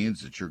simply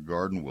means that your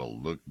garden will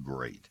look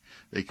great.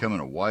 They come in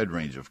a wide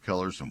range of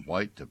colors from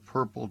white to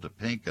purple to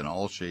pink and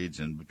all shades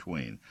in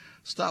between.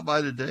 Stop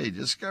by today.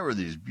 Discover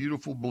these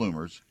beautiful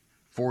bloomers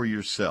for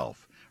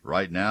yourself.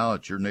 Right now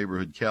at your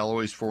neighborhood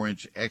Callaway's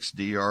 4-inch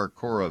XDR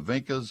Cora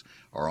Vincas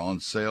are on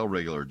sale,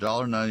 regular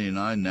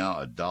 $1.99,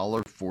 now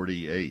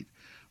 $1.48.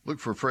 Look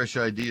for fresh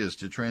ideas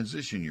to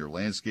transition your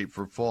landscape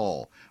for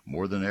fall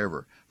more than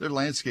ever. Their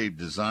landscape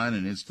design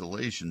and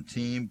installation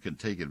team can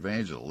take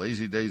advantage of the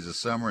lazy days of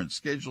summer and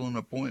schedule an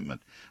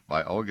appointment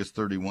by August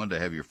 31 to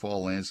have your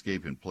fall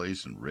landscape in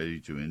place and ready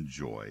to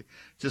enjoy.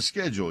 To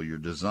schedule your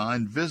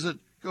design visit,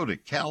 go to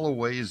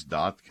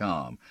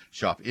Callaways.com.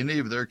 Shop any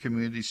of their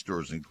community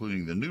stores,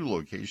 including the new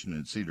location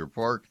in Cedar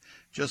Park,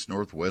 just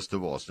northwest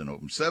of Austin,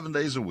 open 7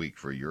 days a week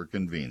for your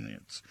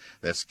convenience.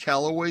 That's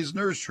Callaway's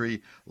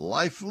Nursery,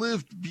 life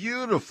lived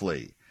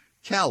beautifully.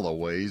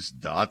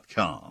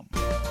 Callaways.com.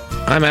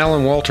 I'm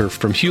Alan Walter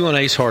from Hewlin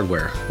Ace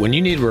Hardware. When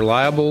you need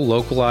reliable,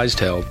 localized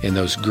help in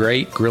those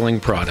great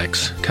grilling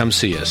products, come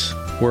see us.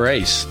 We're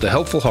Ace, the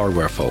helpful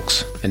hardware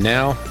folks. And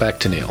now, back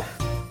to Neil.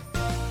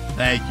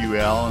 Thank you,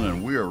 Alan,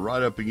 and we are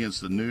right up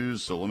against the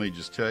news, so let me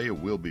just tell you,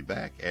 we'll be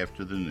back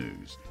after the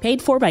news.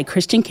 Paid for by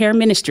Christian Care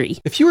Ministry.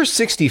 If you are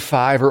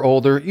 65 or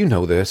older, you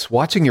know this.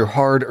 Watching your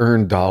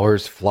hard-earned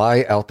dollars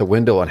fly out the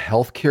window on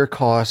healthcare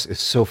costs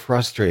is so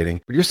frustrating.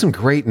 But here's some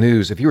great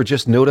news. If you were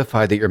just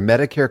notified that your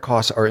Medicare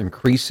costs are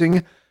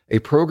increasing, a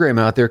program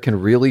out there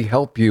can really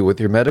help you with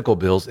your medical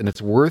bills, and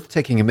it's worth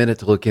taking a minute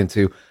to look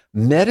into.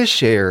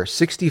 MediShare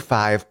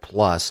 65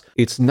 Plus.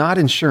 It's not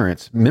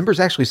insurance. Members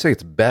actually say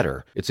it's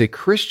better. It's a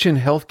Christian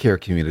healthcare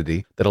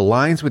community that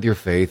aligns with your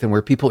faith and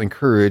where people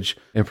encourage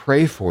and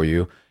pray for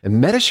you.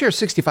 And MediShare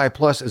 65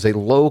 Plus is a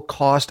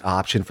low-cost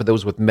option for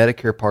those with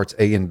Medicare Parts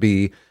A and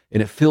B,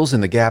 and it fills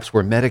in the gaps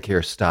where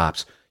Medicare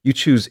stops. You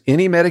choose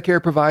any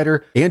Medicare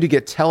provider, and you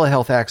get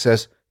telehealth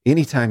access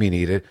anytime you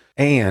need it.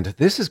 And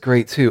this is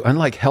great too.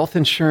 Unlike health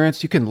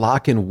insurance, you can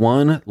lock in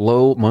one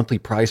low monthly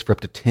price for up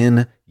to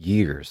 10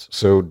 years.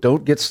 So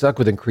don't get stuck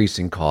with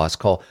increasing costs.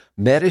 Call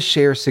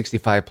MediShare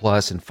 65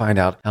 Plus and find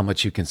out how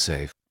much you can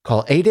save.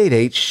 Call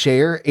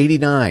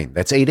 888-SHARE-89.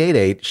 That's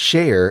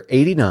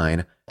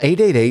 888-SHARE-89.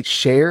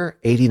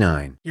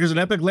 888-SHARE-89. Here's an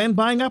epic land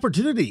buying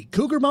opportunity.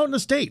 Cougar Mountain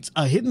Estates,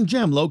 a hidden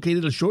gem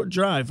located a short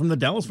drive from the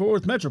Dallas-Fort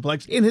Worth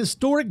Metroplex in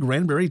historic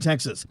Granbury,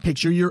 Texas.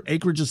 Picture your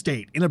acreage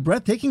estate in a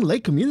breathtaking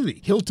lake community.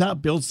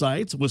 Hilltop build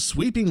sites with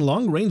sweeping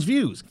long-range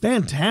views,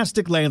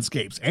 fantastic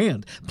landscapes,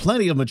 and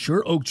plenty of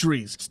mature oak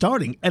trees,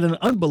 starting at an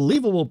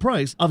unbelievable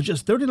price of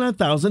just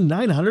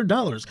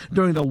 $39,900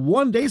 during the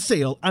one-day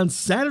sale on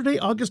Saturday,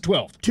 August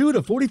 12th. 2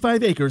 to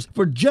 45 acres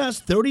for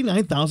just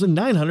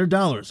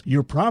 $39,900.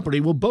 Your property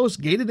will boasts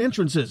gated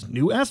entrances,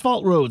 new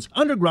asphalt roads,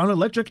 underground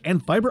electric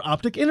and fiber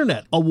optic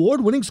internet,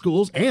 award-winning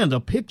schools, and a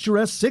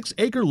picturesque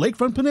 6-acre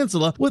lakefront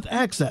peninsula with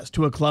access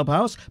to a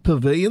clubhouse,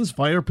 pavilions,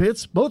 fire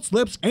pits, boat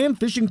slips, and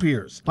fishing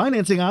piers.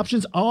 Financing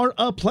options are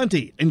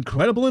aplenty.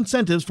 Incredible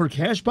incentives for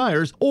cash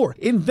buyers, or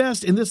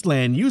invest in this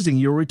land using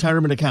your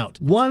retirement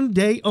account. One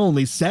day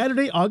only,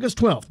 Saturday, August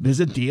 12th.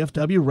 Visit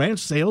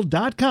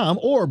dfwranchsale.com,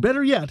 or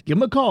better yet, give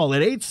them a call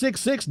at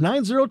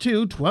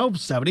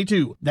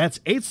 866-902-1272. That's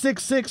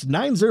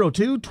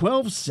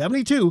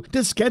 866-902-1272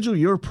 to schedule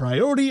your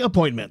priority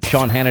appointment.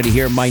 Sean Hannity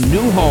here. My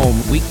new home,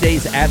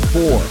 weekdays at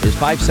 4, is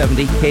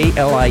 570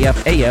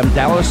 KLIF AM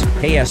Dallas,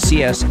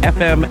 KSCS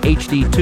FM HD2.